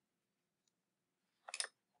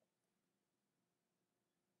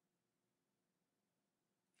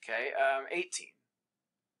 Okay, 18.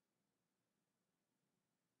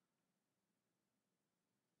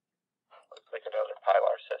 Looks like another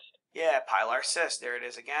pilar cyst. Yeah, pilar cyst. There it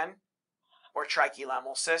is again. Or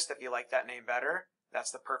trichelemmal cyst, if you like that name better.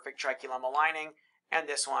 That's the perfect trichelemmal lining. And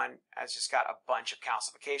this one has just got a bunch of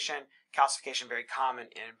calcification. Calcification very common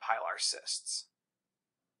in pilar cysts.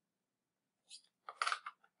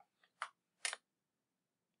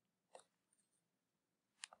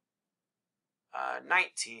 Uh,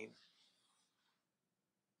 19.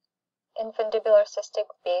 Infundibular cystic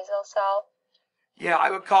basal cell. Yeah, I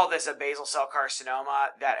would call this a basal cell carcinoma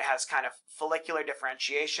that has kind of follicular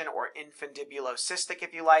differentiation, or infundibulocystic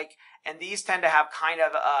if you like. And these tend to have kind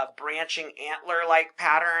of a branching antler-like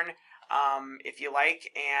pattern, if you like.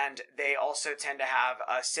 And they also tend to have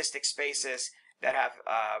cystic spaces that have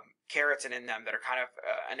keratin in them that are kind of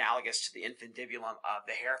analogous to the infundibulum of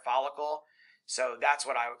the hair follicle. So that's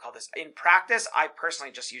what I would call this. In practice, I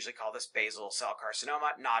personally just usually call this basal cell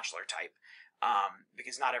carcinoma, nodular type.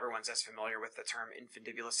 Because not everyone's as familiar with the term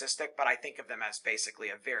infundibulocystic, but I think of them as basically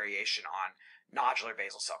a variation on nodular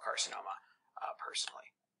basal cell carcinoma,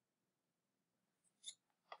 personally.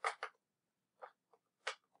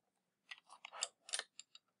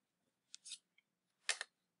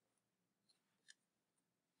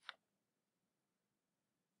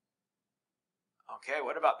 Okay,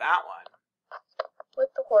 what about that one?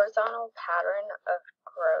 With the horizontal pattern of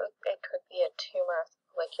growth, it could be a tumor of the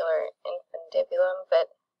follicular infundibulum,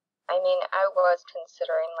 but I mean, I was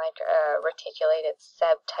considering like a reticulated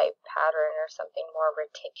seb-type pattern or something more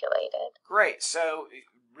reticulated. Great. So,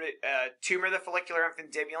 tumor of the follicular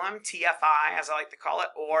infundibulum, TFI, as I like to call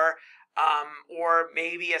it, or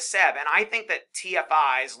maybe a SEB. And I think that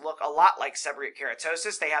TFIs look a lot like seborrheic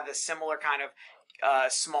keratosis. They have this similar kind of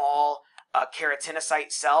small keratinocyte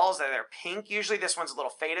cells that are pink. Usually this one's a little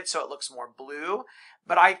faded, so it looks more blue.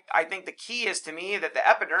 But I think the key is, to me, that the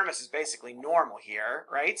epidermis is basically normal here,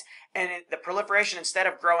 right? And the proliferation, instead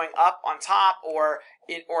of growing up on top or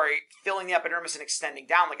filling the epidermis and extending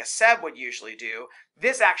down like a SEB would usually do,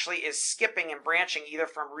 this actually is skipping and branching either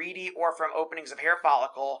from rete or from openings of hair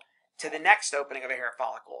follicle to the next opening of a hair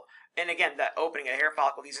follicle. And again, the opening of a hair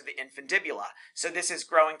follicle, these are the infundibula. So this is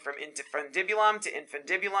growing from infundibulum to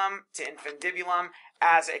infundibulum to infundibulum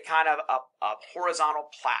as a kind of a horizontal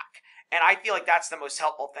plaque. And I feel like that's the most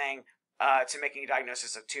helpful thing to making a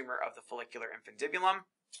diagnosis of tumor of the follicular infundibulum.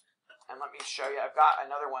 And let me show you, I've got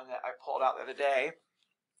another one that I pulled out the other day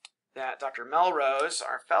that Dr. Melrose,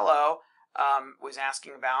 our fellow, was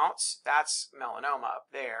asking about. That's melanoma up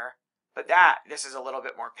there. But this is a little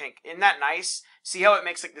bit more pink. Isn't that nice? See how it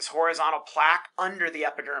makes like this horizontal plaque under the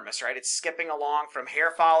epidermis, right? It's skipping along from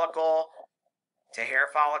hair follicle to hair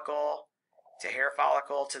follicle to hair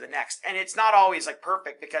follicle to the next. And it's not always like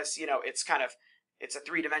perfect because, you know, it's a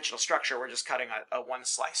three-dimensional structure. We're just cutting a one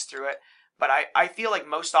slice through it. But I feel like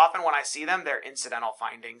most often when I see them, they're incidental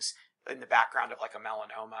findings in the background of like a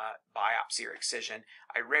melanoma biopsy or excision.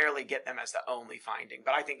 I rarely get them as the only finding,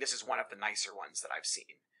 but I think this is one of the nicer ones that I've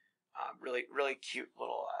seen. Really, really cute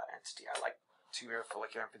little entity. I like tumor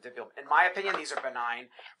follicular infundibulum. In my opinion, these are benign.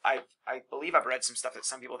 I believe I've read some stuff that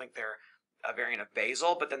some people think they're a variant of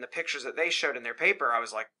basal, but then the pictures that they showed in their paper, I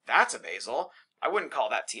was like, that's a basal. I wouldn't call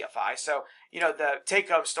that TFI. So, you know, the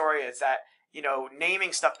take-home story is that, you know,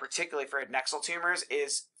 naming stuff, particularly for adnexal tumors,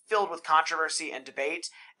 is filled with controversy and debate.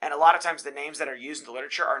 And a lot of times the names that are used in the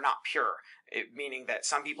literature are not pure, meaning that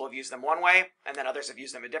some people have used them one way and then others have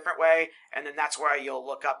used them a different way. And then that's where you'll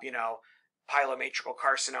look up, you know, pilomatricial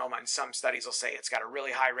carcinoma, and some studies will say it's got a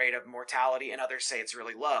really high rate of mortality and others say it's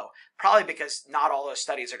really low. Probably because not all those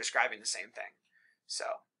studies are describing the same thing. So,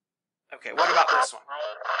 okay, what about this one?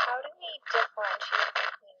 How do we differentiate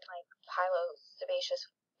between like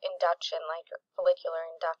pilosebaceous induction, like follicular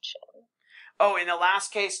induction? Oh, in the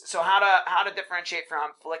last case, so how to differentiate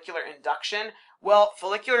from follicular induction? Well,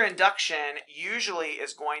 follicular induction usually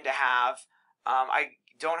is going to have, I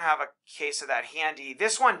don't have a case of that handy.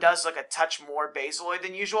 This one does look a touch more basaloid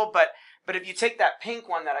than usual, but if you take that pink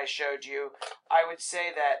one that I showed you, I would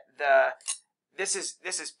say that this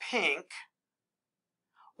is pink.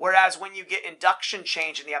 Whereas when you get induction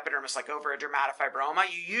change in the epidermis, like over a dermatofibroma,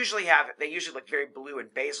 they usually look very blue and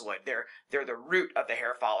basaloid. They're the root of the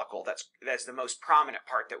hair follicle. That's the most prominent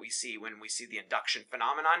part that we see when we see the induction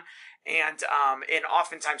phenomenon. And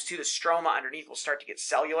oftentimes too, the stroma underneath will start to get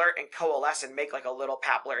cellular and coalesce and make like a little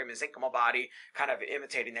papillary mesenchymal body, kind of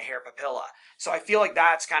imitating the hair papilla. So I feel like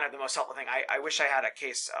that's kind of the most helpful thing. I wish I had a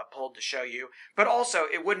case pulled to show you, but also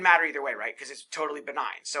it wouldn't matter either way, right? Because it's totally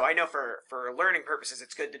benign. So I know for learning purposes,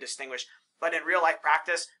 it's good to distinguish, but in real life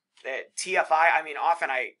practice, TFI, I mean, often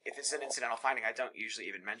if it's an incidental finding, I don't usually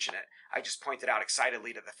even mention it. I just point it out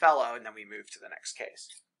excitedly to the fellow, and then we move to the next case.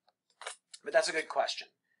 But that's a good question.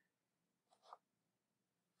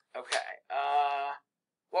 Okay,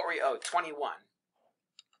 what were you, 21.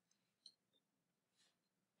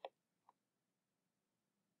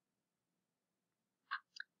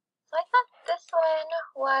 So I thought this one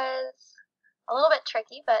was a little bit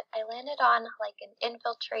tricky, but I landed on like an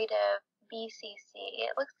infiltrative BCC.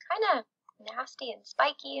 It looks kind of nasty and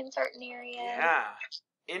spiky in certain areas. Yeah.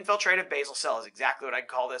 Infiltrative basal cell is exactly what I'd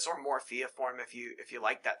call this, or morphiiform if you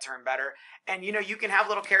like that term better. And you can have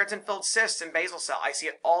little keratin-filled cysts in basal cell. I see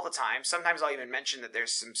it all the time. Sometimes I'll even mention that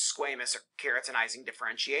there's some squamous or keratinizing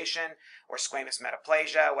differentiation or squamous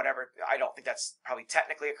metaplasia, whatever. I don't think that's probably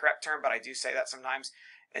technically a correct term, but I do say that sometimes.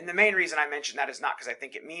 And the main reason I mention that is not because I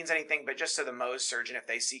think it means anything, but just so the Mohs surgeon, if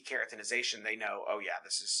they see keratinization, they know, oh yeah,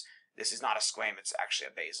 this is not a squam, it's actually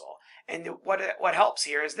a basal. And what helps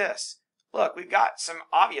here is this. Look, we've got some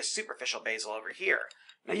obvious superficial basal over here.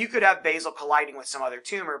 Now you could have basal colliding with some other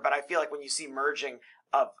tumor, but I feel like when you see merging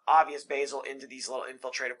of obvious basal into these little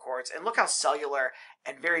infiltrative cords, and look how cellular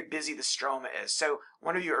and very busy the stroma is. So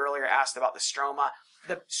one of you earlier asked about the stroma.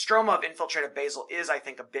 The stroma of infiltrative basal is, I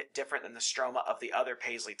think, a bit different than the stroma of the other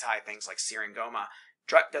paisley tie things like Syringoma,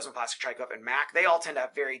 Desmoplastic, Trichoepithelioma, and MAC. They all tend to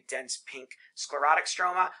have very dense pink sclerotic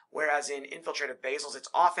stroma, whereas in infiltrative basals, it's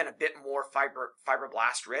often a bit more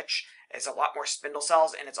fibroblast rich. It's a lot more spindle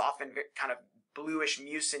cells, and it's often kind of bluish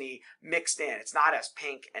muciny mixed in. It's not as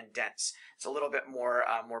pink and dense. It's a little bit more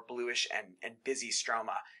bluish and busy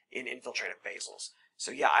stroma in infiltrative basals. So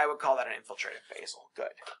yeah, I would call that an infiltrative basal. Good.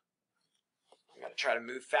 I'm going to try to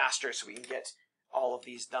move faster so we can get all of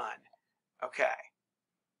these done. Okay.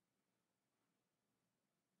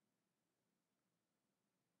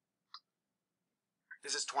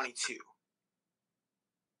 This is 22.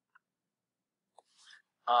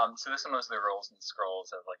 So this one was the rolls and scrolls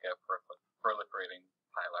of like a proliferating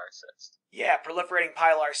pilar cyst. Yeah, proliferating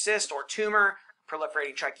pilar cyst or tumor,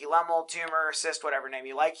 proliferating tricholemmal tumor, cyst, whatever name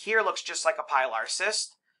you like. Here looks just like a pilar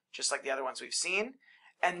cyst, just like the other ones we've seen.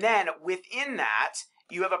 And then within that,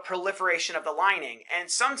 you have a proliferation of the lining. And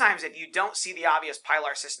sometimes if you don't see the obvious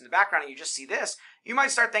pilar cyst in the background and you just see this, you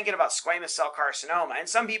might start thinking about squamous cell carcinoma. And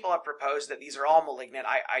some people have proposed that these are all malignant.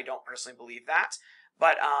 I don't personally believe that.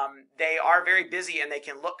 But they are very busy and they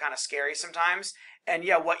can look kind of scary sometimes. And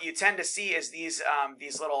yeah, what you tend to see is these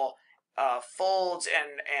little folds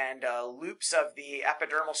and loops of the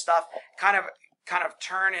epidermal stuff kind of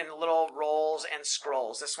turn in little rolls and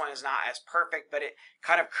scrolls. This one is not as perfect, but it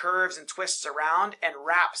kind of curves and twists around and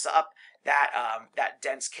wraps up that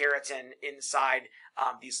dense keratin inside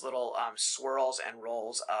these little swirls and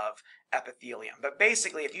rolls of epithelium. But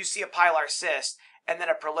basically, if you see a pilar cyst and then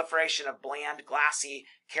a proliferation of bland, glassy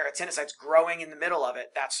keratinocytes growing in the middle of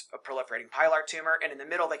it, that's a proliferating pilar tumor. And in the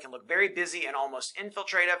middle, they can look very busy and almost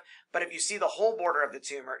infiltrative. But if you see the whole border of the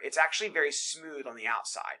tumor, it's actually very smooth on the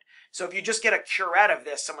outside. So if you just get a curette of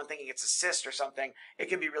this, someone thinking it's a cyst or something, it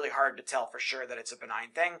can be really hard to tell for sure that it's a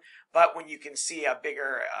benign thing. But when you can see a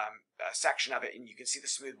bigger section of it and you can see the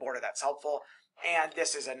smooth border, that's helpful. And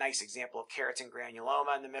this is a nice example of keratin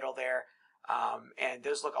granuloma in the middle there. And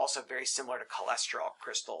those look also very similar to cholesterol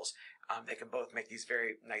crystals. They can both make these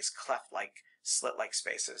very nice cleft-like, slit-like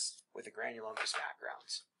spaces with the granulomatous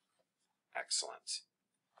backgrounds. Excellent.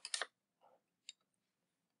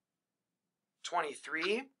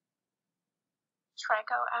 23.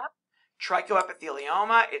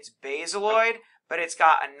 Trichoepithelioma. It's basaloid, but it's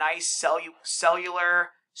got a nice cellular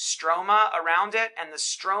stroma around it, and the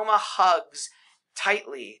stroma hugs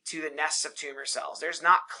tightly to the nests of tumor cells. There's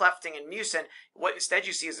not clefting and mucin. What instead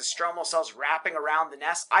you see is the stromal cells wrapping around the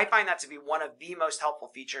nest. I find that to be one of the most helpful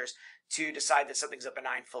features to decide that something's a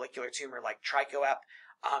benign follicular tumor like trichoep,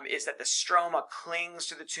 is that the stroma clings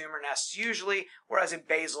to the tumor nests usually, whereas in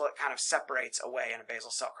basal it kind of separates away in a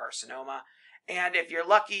basal cell carcinoma. And if you're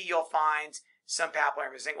lucky, you'll find some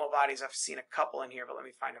papillary mesenchymal bodies. I've seen a couple in here, but let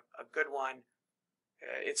me find a good one.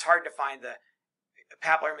 It's hard to find the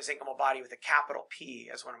papillary mesenchymal body with a capital P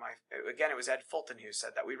as one of my, again, it was Ed Fulton who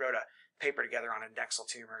said that. We wrote a paper together on Adnexal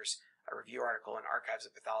Tumors, a review article in Archives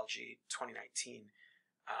of Pathology 2019.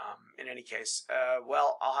 In any case,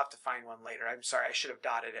 well, I'll have to find one later. I'm sorry, I should have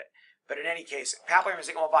dotted it. But in any case, papillary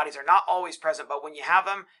mesenchymal bodies are not always present, but when you have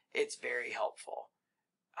them, it's very helpful.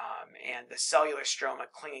 And the cellular stroma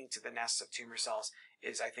clinging to the nests of tumor cells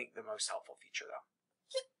is, I think, the most helpful feature, though.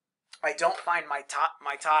 I don't find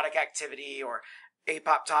mitotic activity or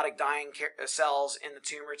apoptotic dying cells in the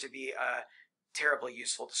tumor to be a terribly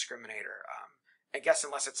useful discriminator. I guess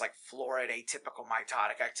unless it's like florid atypical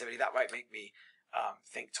mitotic activity, that might make me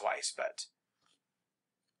think twice, but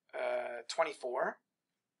 24.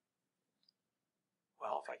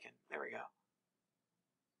 Well, if I can, there we go.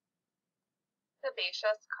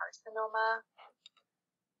 Sebaceous carcinoma.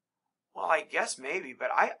 Well, I guess maybe, but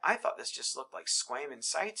I thought this just looked like squam in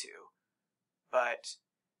situ, but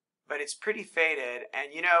it's pretty faded.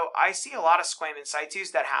 And you know, I see a lot of squam in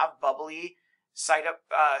situs that have bubbly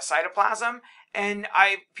cytoplasm, and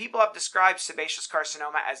people have described sebaceous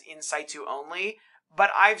carcinoma as in situ only, but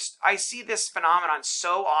I see this phenomenon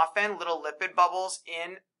so often, little lipid bubbles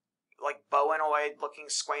in like Bowenoid looking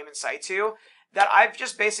squam in situ, that I've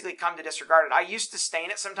just basically come to disregard it. I used to stain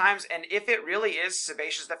it sometimes, and if it really is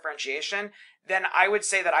sebaceous differentiation, then I would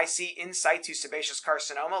say that I see in situ sebaceous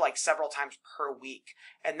carcinoma like several times per week,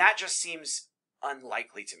 and that just seems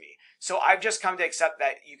unlikely to me. So I've just come to accept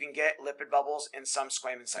that you can get lipid bubbles in some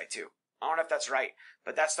squam in situ. I don't know if that's right,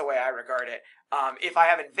 but that's the way I regard it. If I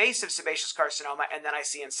have invasive sebaceous carcinoma and then I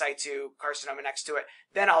see in situ carcinoma next to it,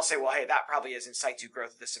 then I'll say, well, hey, that probably is in situ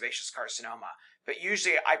growth of the sebaceous carcinoma. But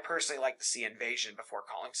usually I personally like to see invasion before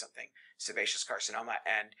calling something sebaceous carcinoma,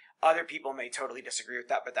 and other people may totally disagree with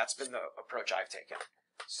that, but that's been the approach I've taken.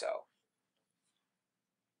 So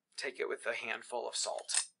take it with a handful of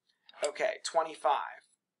salt. Okay, 25.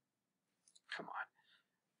 Come on.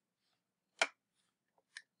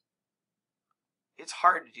 It's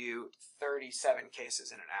hard to do 37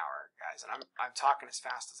 cases in an hour, guys, and I'm talking as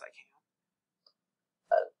fast as I can.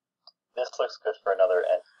 This looks good for another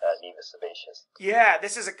Nevus sebaceous. Yeah,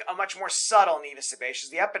 this is a much more subtle Nevus sebaceous.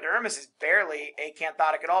 The epidermis is barely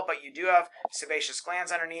acanthotic at all, but you do have sebaceous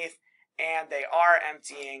glands underneath, and they are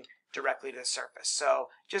emptying directly to the surface. So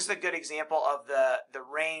just a good example of the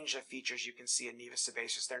range of features you can see in Nevus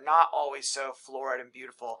sebaceous. They're not always so florid and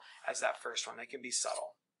beautiful as that first one. They can be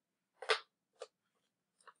subtle.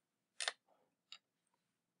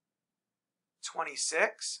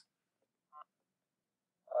 (26)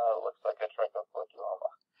 Looks like a Trichoepithelioma.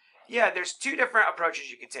 Yeah, there's two different approaches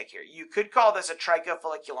you could take here. You could call this a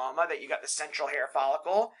Trichoepithelioma, that you got the central hair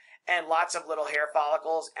follicle and lots of little hair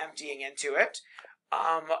follicles emptying into it.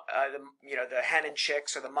 The hen and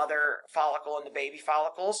chicks, or the mother follicle and the baby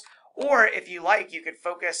follicles. Or if you like, you could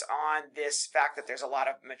focus on this fact that there's a lot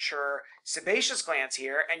of mature sebaceous glands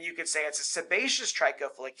here, and you could say it's a sebaceous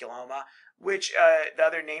Trichoepithelioma, which the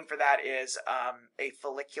other name for that is a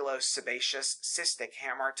Folliculosebaceous cystic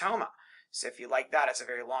hamartoma. So if you like that, it's a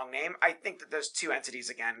very long name. I think that those two entities,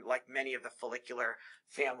 again, like many of the follicular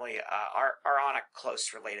family, are on a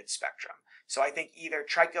close related spectrum. So I think either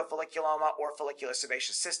Trichoepithelioma or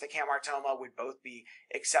Folliculosebaceous cystic hamartoma would both be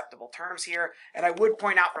acceptable terms here. And I would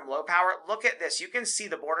point out from low power, look at this. You can see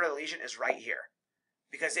the border of the lesion is right here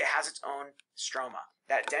because it has its own stroma.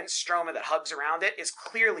 That dense stroma that hugs around it is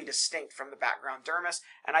clearly distinct from the background dermis,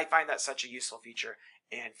 and I find that such a useful feature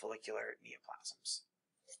in follicular neoplasms.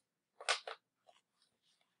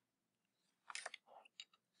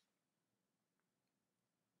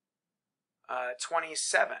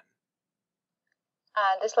 27.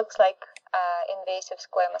 This looks like invasive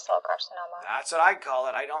squamous cell carcinoma. That's what I call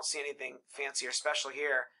it. I don't see anything fancy or special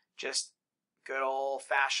here. Just good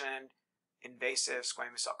old-fashioned invasive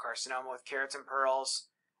squamous cell carcinoma with keratin pearls.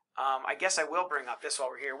 I guess I will bring up this while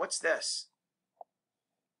we're here. What's this?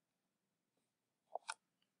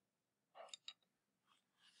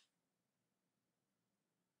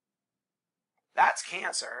 That's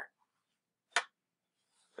cancer,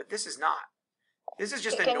 but this is not. This is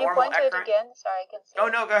just a normal. Can you point to it again? Sorry, I can see. Oh,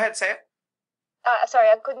 no, go ahead, say it. Sorry,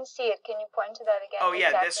 I couldn't see it. Can you point to that again? Oh, yeah,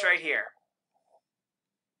 exactly? this right here.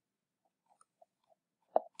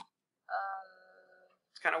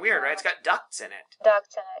 It's kind of weird, right? It's got ducts in it.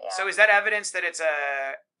 Ducts in it, yeah. So is that evidence that it's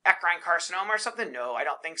a eccrine carcinoma or something? No, I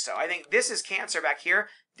don't think so. I think this is cancer back here.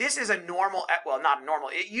 This is a normal, well, not normal.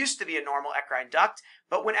 It used to be a normal eccrine duct,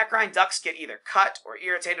 but when eccrine ducts get either cut or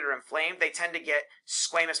irritated or inflamed, they tend to get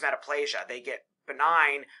squamous metaplasia. They get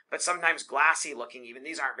benign, but sometimes glassy looking even.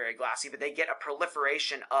 These aren't very glassy, but they get a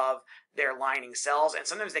proliferation of their lining cells, and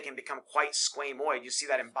sometimes they can become quite squamoid. You see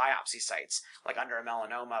that in biopsy sites, like under a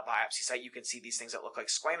melanoma biopsy site. You can see these things that look like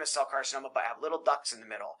squamous cell carcinoma, but have little ducts in the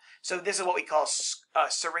middle. So this is what we call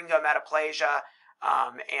syringometaplasia,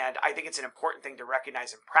 and I think it's an important thing to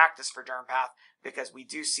recognize in practice for Dermpath, because we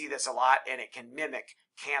do see this a lot, and it can mimic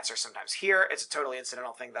cancer sometimes. Here, it's a totally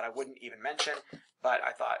incidental thing that I wouldn't even mention, but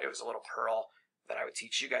I thought it was a little pearl that I would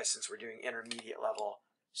teach you guys since we're doing intermediate level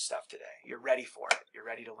stuff today. You're ready for it. You're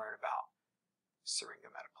ready to learn about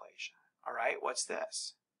syringometaplasia. All right, what's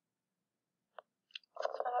this?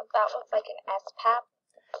 That looks like an SPAP.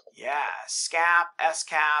 Yeah, SCAP,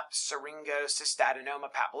 SCAP, syringocystadenoma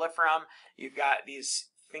papilliferum. You've got these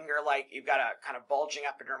finger-like, you've got a kind of bulging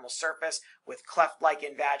epidermal surface with cleft-like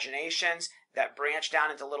invaginations that branch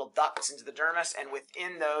down into little ducts into the dermis, and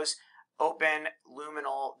within those open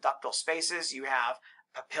luminal ductal spaces, you have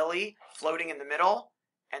papillae floating in the middle,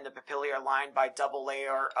 and the papillae are lined by double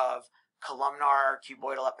layer of columnar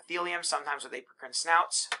cuboidal epithelium, sometimes with apocrine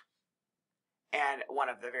snouts. And one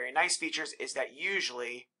of the very nice features is that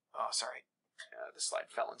usually, the slide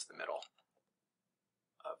fell into the middle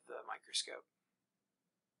of the microscope.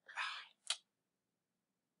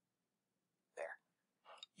 There.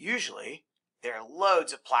 Usually, there are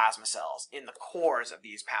loads of plasma cells in the cores of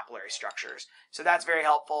these papillary structures. So that's very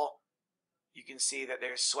helpful. You can see that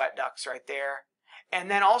there's sweat ducts right there. And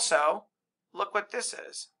then also, look what this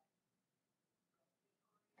is.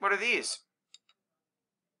 What are these?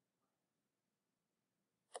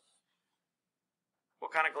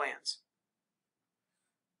 What kind of glands?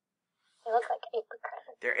 They look like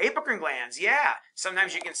apocrine. They're apocrine glands, yeah.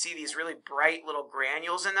 Sometimes you can see these really bright little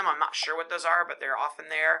granules in them. I'm not sure what those are, but they're often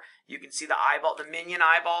there. You can see the eyeball, the minion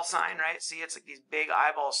eyeball sign, right? See, it's like these big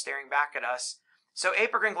eyeballs staring back at us. So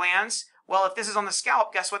apocrine glands, well, if this is on the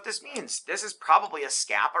scalp, guess what this means? This is probably a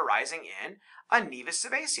scab arising in a Nevus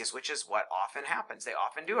sebaceous, which is what often happens. They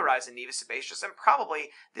often do arise in Nevus sebaceous, and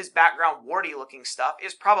probably this background warty looking stuff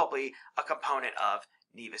is probably a component of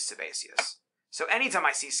Nevus sebaceous. So anytime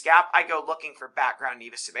I see scab, I go looking for background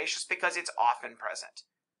Nevus sebaceous because it's often present.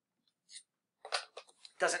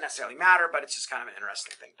 Doesn't necessarily matter, but it's just kind of an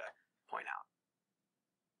interesting thing to point out.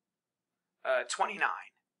 29.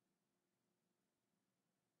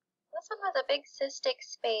 This one was a big cystic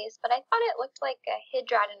space, but I thought it looked like a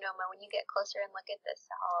hydradenoma when you get closer and look at the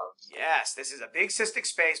cells. Yes, this is a big cystic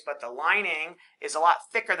space, but the lining is a lot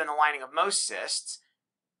thicker than the lining of most cysts,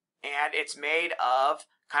 and it's made of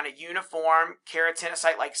kind of uniform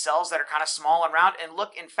keratinocyte-like cells that are kind of small and round and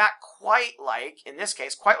look, in fact, quite like, in this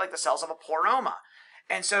case, quite like the cells of a poroma.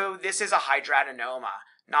 And so this is a hydradenoma.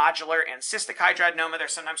 Nodular and cystic hydradenoma, they're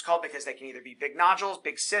sometimes called because they can either be big nodules,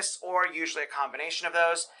 big cysts, or usually a combination of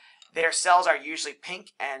those. Their cells are usually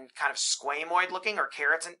pink and kind of squamoid looking or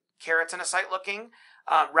keratinocyte looking,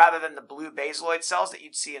 rather than the blue basaloid cells that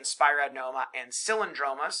you'd see in Spiradenoma and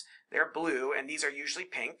Cylindromas. They're blue, and these are usually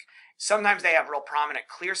pink. Sometimes they have real prominent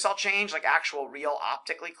clear cell change, like actual real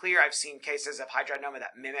optically clear. I've seen cases of hydradenoma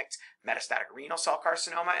that mimicked metastatic renal cell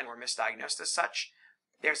carcinoma and were misdiagnosed as such.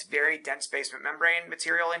 There's very dense basement membrane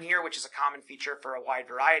material in here, which is a common feature for a wide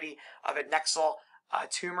variety of adnexal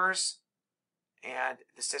tumors, and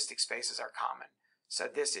the cystic spaces are common. So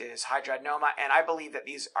this is hydradenoma, and I believe that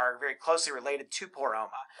these are very closely related to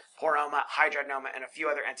poroma. Poroma, hydradenoma, and a few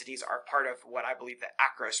other entities are part of what I believe the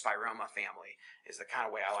acrospiroma family is, the kind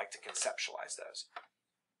of way I like to conceptualize those.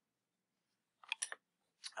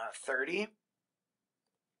 30.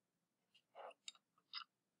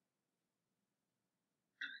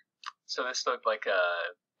 So this looked like a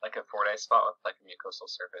Fordyce spot with like a mucosal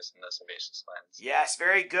surface in the sebaceous glands. Yes,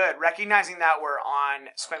 very good. Recognizing that we're on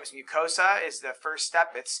squamous mucosa is the first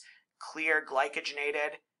step. It's clear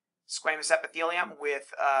glycogenated squamous epithelium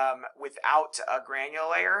with without a granule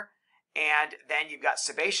layer. And then you've got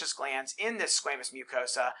sebaceous glands in this squamous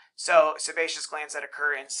mucosa. So sebaceous glands that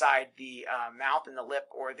occur inside the mouth and the lip,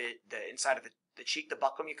 or the inside of the cheek, the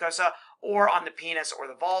buccal mucosa, or on the penis or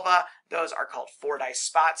the vulva. Those are called Fordyce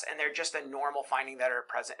spots, and they're just a normal finding that are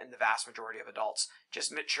present in the vast majority of adults.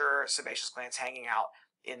 Just mature sebaceous glands hanging out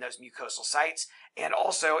in those mucosal sites. And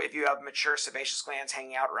also, if you have mature sebaceous glands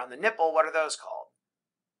hanging out around the nipple, what are those called?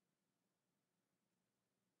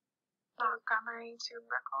 Montgomery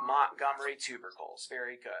tubercles. Montgomery tubercles.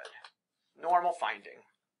 Very good. Normal finding.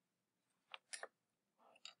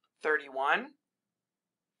 31.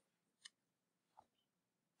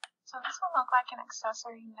 So this will look like an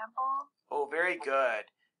accessory nipple. Oh, very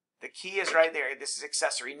good. The key is right there. This is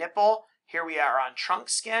accessory nipple. Here we are on trunk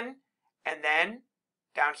skin. And then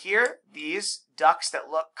down here, these ducts that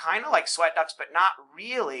look kind of like sweat ducts, but not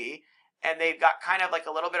really. And they've got kind of like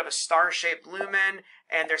a little bit of a star-shaped lumen,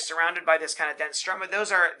 and they're surrounded by this kind of dense stroma.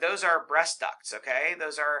 Those are breast ducts, okay?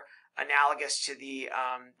 Those are analogous to the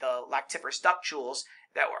lactiferous ductules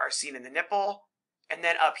that are seen in the nipple. And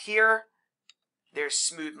then up here, there's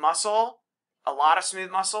smooth muscle, a lot of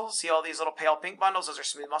smooth muscle. See all these little pale pink bundles? Those are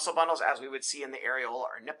smooth muscle bundles, as we would see in the areola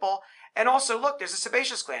or nipple. And also, look, there's a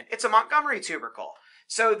sebaceous gland. It's a Montgomery tubercle.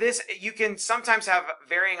 So this, you can sometimes have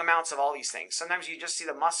varying amounts of all these things. Sometimes you just see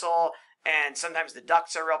the muscle, and sometimes the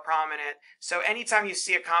ducts are real prominent. So anytime you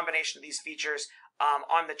see a combination of these features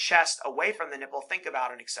on the chest away from the nipple, think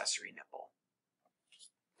about an accessory nipple.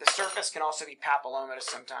 The surface can also be papillomatous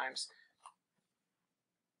sometimes.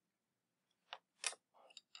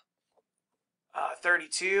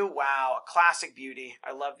 32. Wow, a classic beauty.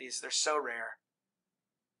 I love these. They're so rare.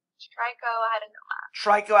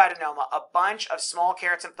 Trichoadenoma, a bunch of small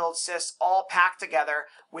keratin-filled cysts all packed together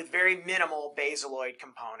with very minimal basaloid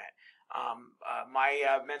component.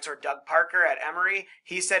 My mentor Doug Parker at Emory,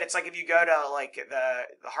 he said it's like if you go to like the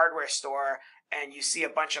hardware store and you see a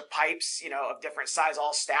bunch of pipes, of different size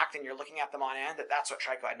all stacked, and you're looking at them on end. That's what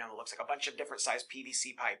trichoadenoma looks like—a bunch of different size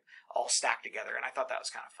PVC pipe all stacked together. And I thought that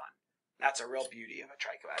was kind of fun. That's a real beauty of a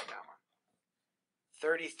trichoadenoma.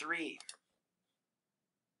 33.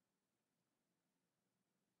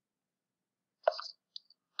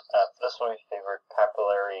 This one we favored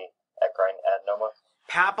papillary eccrine adenoma.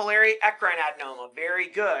 Papillary eccrine adenoma, very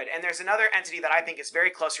good. And there's another entity that I think is very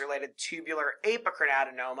closely related, tubular apocrine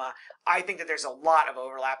adenoma. I think that there's a lot of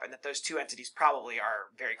overlap and that those two entities probably are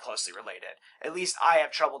very closely related. At least I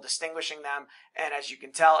have trouble distinguishing them. And as you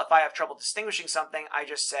can tell, if I have trouble distinguishing something, I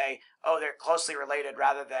just say, oh, they're closely related,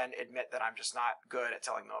 rather than admit that I'm just not good at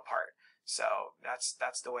telling them apart. So that's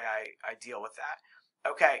the way I deal with that.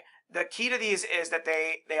 Okay, the key to these is that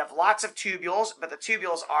they have lots of tubules, but the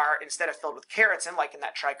tubules are, instead of filled with keratin, like in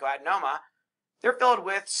that trichoadenoma, they're filled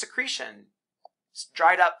with secretion. It's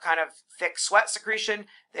dried up kind of thick sweat secretion.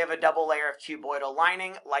 They have a double layer of cuboidal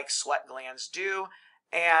lining, like sweat glands do.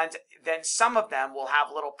 And then some of them will have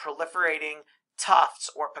little proliferating tufts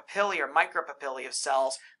or papillae or micropapillae of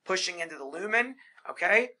cells pushing into the lumen,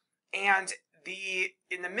 okay? And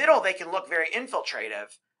in the middle, they can look very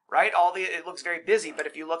infiltrative, right? It looks very busy, but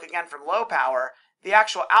if you look again from low power, the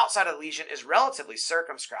actual outside of the lesion is relatively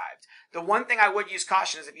circumscribed. The one thing I would use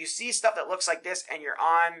caution is if you see stuff that looks like this and you're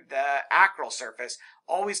on the acral surface,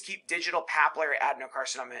 always keep digital papillary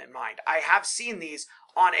adenocarcinoma in mind. I have seen these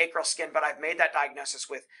on acral skin, but I've made that diagnosis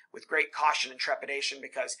with great caution and trepidation,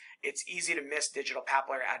 because it's easy to miss digital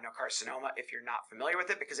papillary adenocarcinoma if you're not familiar with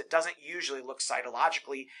it, because it doesn't usually look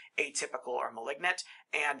cytologically atypical or malignant,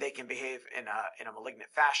 and they can behave in a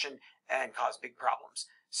malignant fashion and cause big problems.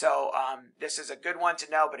 So this is a good one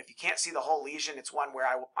to know, but if you can't see the whole lesion, it's one where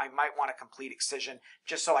I might want a complete excision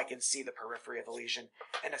just so I can see the periphery of the lesion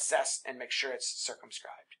and assess and make sure it's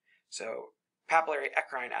circumscribed. So papillary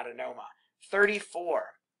eccrine adenoma. 34.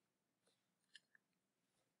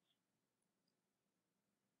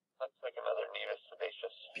 Looks like another Nevus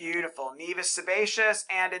sebaceous. Beautiful. Nevus sebaceous.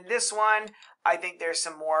 And in this one, I think there's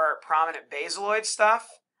some more prominent basaloid stuff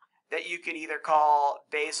that you could either call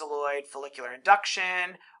basaloid follicular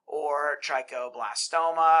induction or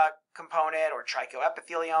trichoblastoma component or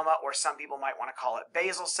trichoepithelioma, or some people might want to call it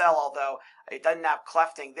basal cell, although it doesn't have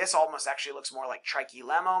clefting. This almost actually looks more like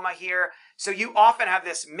trichilemmoma here. So you often have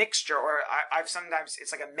this mixture, or I've sometimes,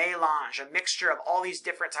 it's like a mélange, a mixture of all these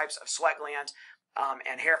different types of sweat gland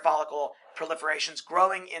and hair follicle proliferations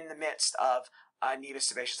growing in the midst of Nevus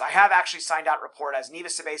sebaceous. I have actually signed out report as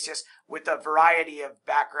Nevus sebaceous with a variety of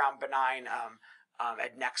background benign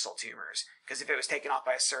Adnexal tumors, because if it was taken off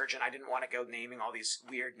by a surgeon, I didn't want to go naming all these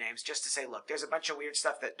weird names, just to say, look, there's a bunch of weird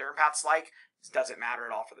stuff that dermpaths like. It doesn't matter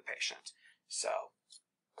at all for the patient. So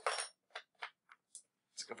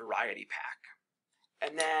it's like a variety pack.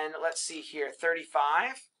 And then let's see here,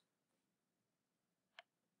 35.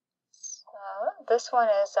 This one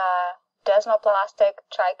is Desmoplastic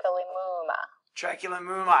Trichilemmoma.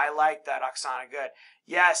 Trichilemmoma, I like that, Oksana, good.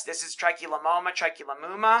 Yes, this is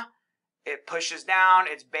Trichilemmoma. It pushes down,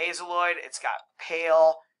 it's basaloid, it's got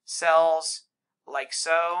pale cells, like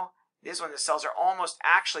so. This one, the cells are almost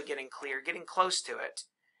actually getting clear, getting close to it.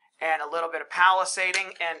 And a little bit of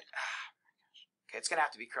palisading, and okay, it's gonna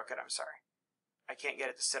have to be crooked, I'm sorry. I can't get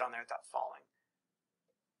it to sit on there without falling.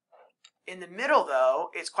 In the middle,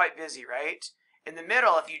 though, it's quite busy, right? In the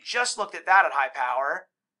middle, if you just looked at that at high power,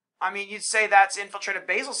 I mean, you'd say that's infiltrative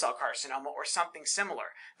basal cell carcinoma or something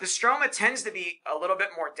similar. The stroma tends to be a little bit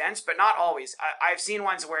more dense, but not always. I've seen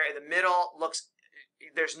ones where the middle looks,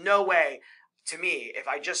 there's no way, to me, if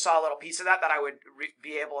I just saw a little piece of that, I would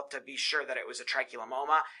be able to be sure that it was a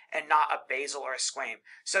trichilemmoma and not a basal or a squame.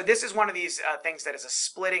 So this is one of these things that is a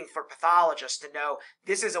splitting for pathologists to know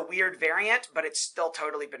this is a weird variant, but it's still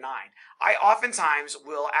totally benign. I oftentimes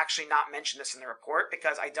will actually not mention this in the report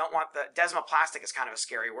because I don't want desmoplastic is kind of a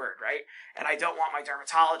scary word, right? And I don't want my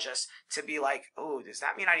dermatologist to be like, oh, does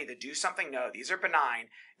that mean I need to do something? No, these are benign.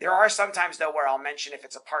 There are sometimes, though, where I'll mention if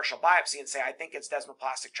it's a partial biopsy and say, I think it's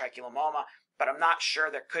desmoplastic trichilemmoma, but I'm not sure.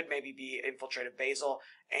 There could maybe be infiltrative basal.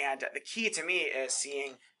 And the key to me is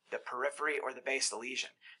seeing the periphery or the base of the lesion.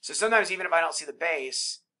 So sometimes even if I don't see the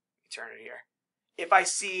base, let me turn it here. If I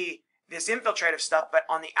see this infiltrative stuff, but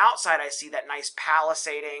on the outside I see that nice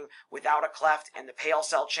palisading without a cleft and the pale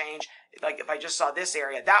cell change. Like if I just saw this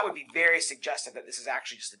area, that would be very suggestive that this is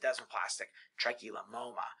actually just a desmoplastic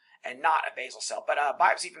trichilemmoma and not a basal cell. But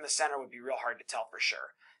biopsy from the center would be real hard to tell for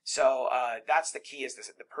sure. So that's the key, is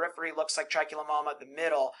this: the periphery looks like trichilemmoma, the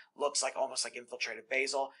middle looks like almost like infiltrative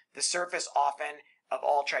basal. The surface often of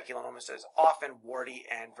all trichillemmomas is often warty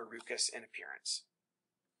and verrucous in appearance.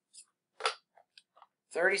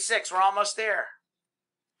 36, we're almost there.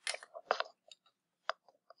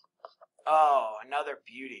 Oh, another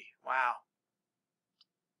beauty. Wow.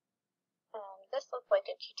 This looks like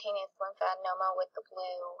a cutaneous lymphadenoma with the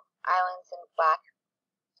blue islands and black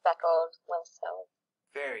speckled lymph cells.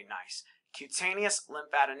 Very nice. Cutaneous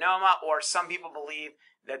lymphadenoma, or some people believe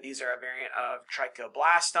that these are a variant of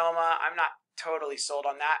trichoblastoma. I'm not totally sold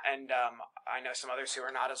on that, and I know some others who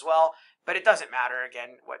are not as well, but it doesn't matter,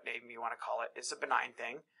 again, what name you want to call it. It's a benign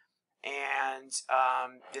thing. And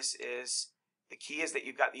this is, the key is that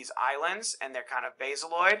you've got these islands, and they're kind of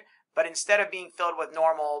basaloid, but instead of being filled with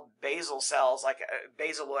normal basal cells, like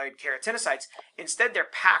basaloid keratinocytes, instead they're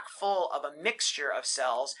packed full of a mixture of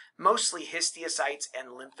cells, mostly histiocytes and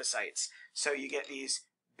lymphocytes. So you get these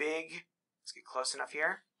big, let's get close enough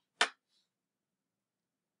here.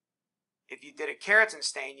 If you did a keratin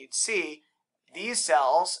stain, you'd see these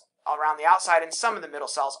cells around the outside, and some of the middle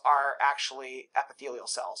cells are actually epithelial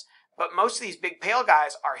cells. But most of these big pale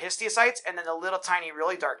guys are histiocytes, and then the little tiny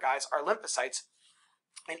really dark guys are lymphocytes.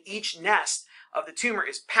 And each nest of the tumor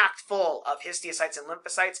is packed full of histiocytes and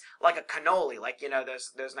lymphocytes, like a cannoli, like, you know,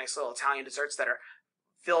 those nice little Italian desserts that are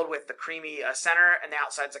filled with the creamy center, and the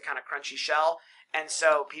outside's a kind of crunchy shell. And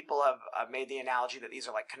so people have made the analogy that these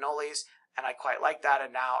are like cannolis, and I quite like that,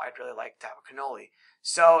 and now I'd really like to have a cannoli.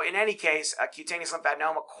 So in any case, a cutaneous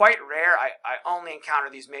lymphadenoma, quite rare. I only encounter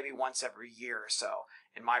these maybe once every year or so,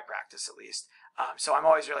 in my practice at least. So I'm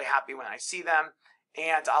always really happy when I see them.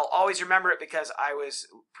 And I'll always remember it because I was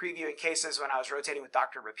previewing cases when I was rotating with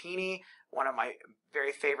Dr. Rapini, one of my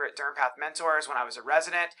very favorite Dermpath mentors, when I was a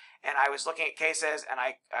resident. And I was looking at cases, and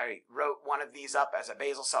I wrote one of these up as a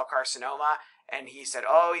basal cell carcinoma. And he said,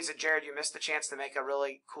 oh, he said, Jared, you missed the chance to make a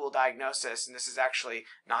really cool diagnosis. And this is actually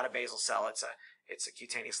not a basal cell. It's a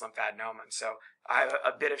cutaneous lymphadenoma. And so I have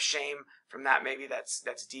a bit of shame from that. Maybe that's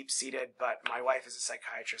deep-seated, but my wife is a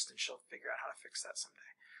psychiatrist, and she'll figure out how to fix that someday.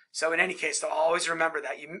 So in any case, though, always remember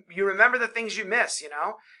that. You remember the things you miss, you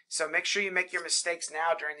know? So make sure you make your mistakes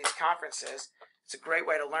now during these conferences. It's a great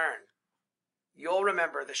way to learn. You'll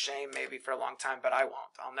remember the shame maybe for a long time, but I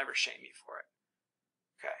won't. I'll never shame you for it.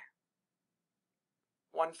 Okay.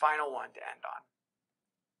 One final one to end on.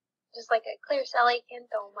 Just like a clear cell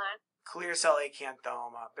acanthoma. Clear cell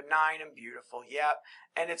acanthoma, benign and beautiful, yep.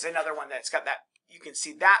 And it's another one that's got that, you can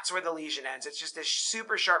see that's where the lesion ends. It's just this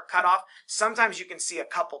super sharp cutoff. Sometimes you can see a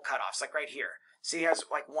couple cutoffs, like right here. See, it has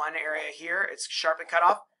like one area here, it's sharply cut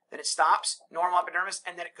off, then it stops, normal epidermis,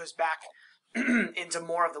 and then it goes back into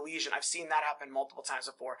more of the lesion. I've seen that happen multiple times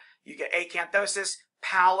before. You get acanthosis,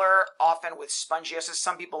 pallor, often with spongiosis.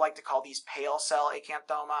 Some people like to call these pale cell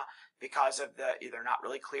acanthoma because of they're not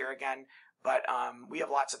really clear again. But we have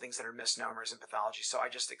lots of things that are misnomers in pathology, so I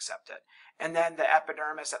just accept it. And then the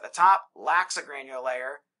epidermis at the top lacks a granular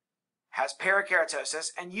layer, has parakeratosis,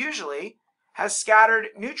 and usually has scattered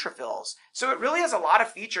neutrophils. So it really has a lot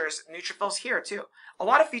of features, neutrophils here too, a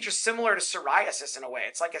lot of features similar to psoriasis in a way.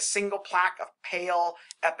 It's like a single plaque of pale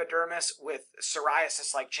epidermis with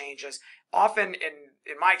psoriasis-like changes. Often,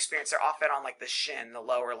 in my experience, they're often on like the shin, the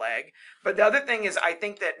lower leg. But the other thing is, I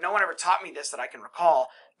think that no one ever taught me this that I can recall,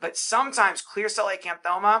 but sometimes clear cell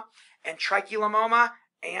acanthoma and trichilemmoma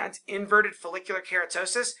and inverted follicular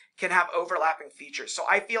keratosis can have overlapping features. So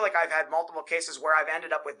I feel like I've had multiple cases where I've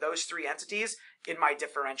ended up with those three entities in my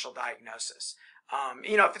differential diagnosis.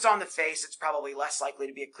 You know, if it's on the face, it's probably less likely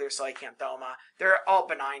to be a clear cell acanthoma. They're all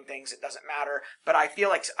benign things. It doesn't matter. But I feel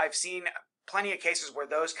like I've seen plenty of cases where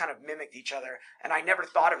those kind of mimicked each other, and I never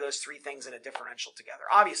thought of those three things in a differential together.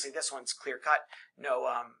 Obviously, this one's clear cut, no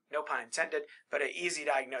pun intended, but an easy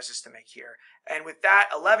diagnosis to make here. And with that,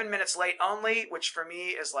 11 minutes late only, which for me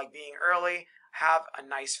is like being early. Have a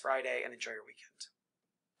nice Friday and enjoy your weekend.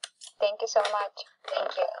 Thank you so much.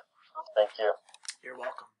 Thank you. Thank you. You're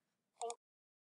welcome.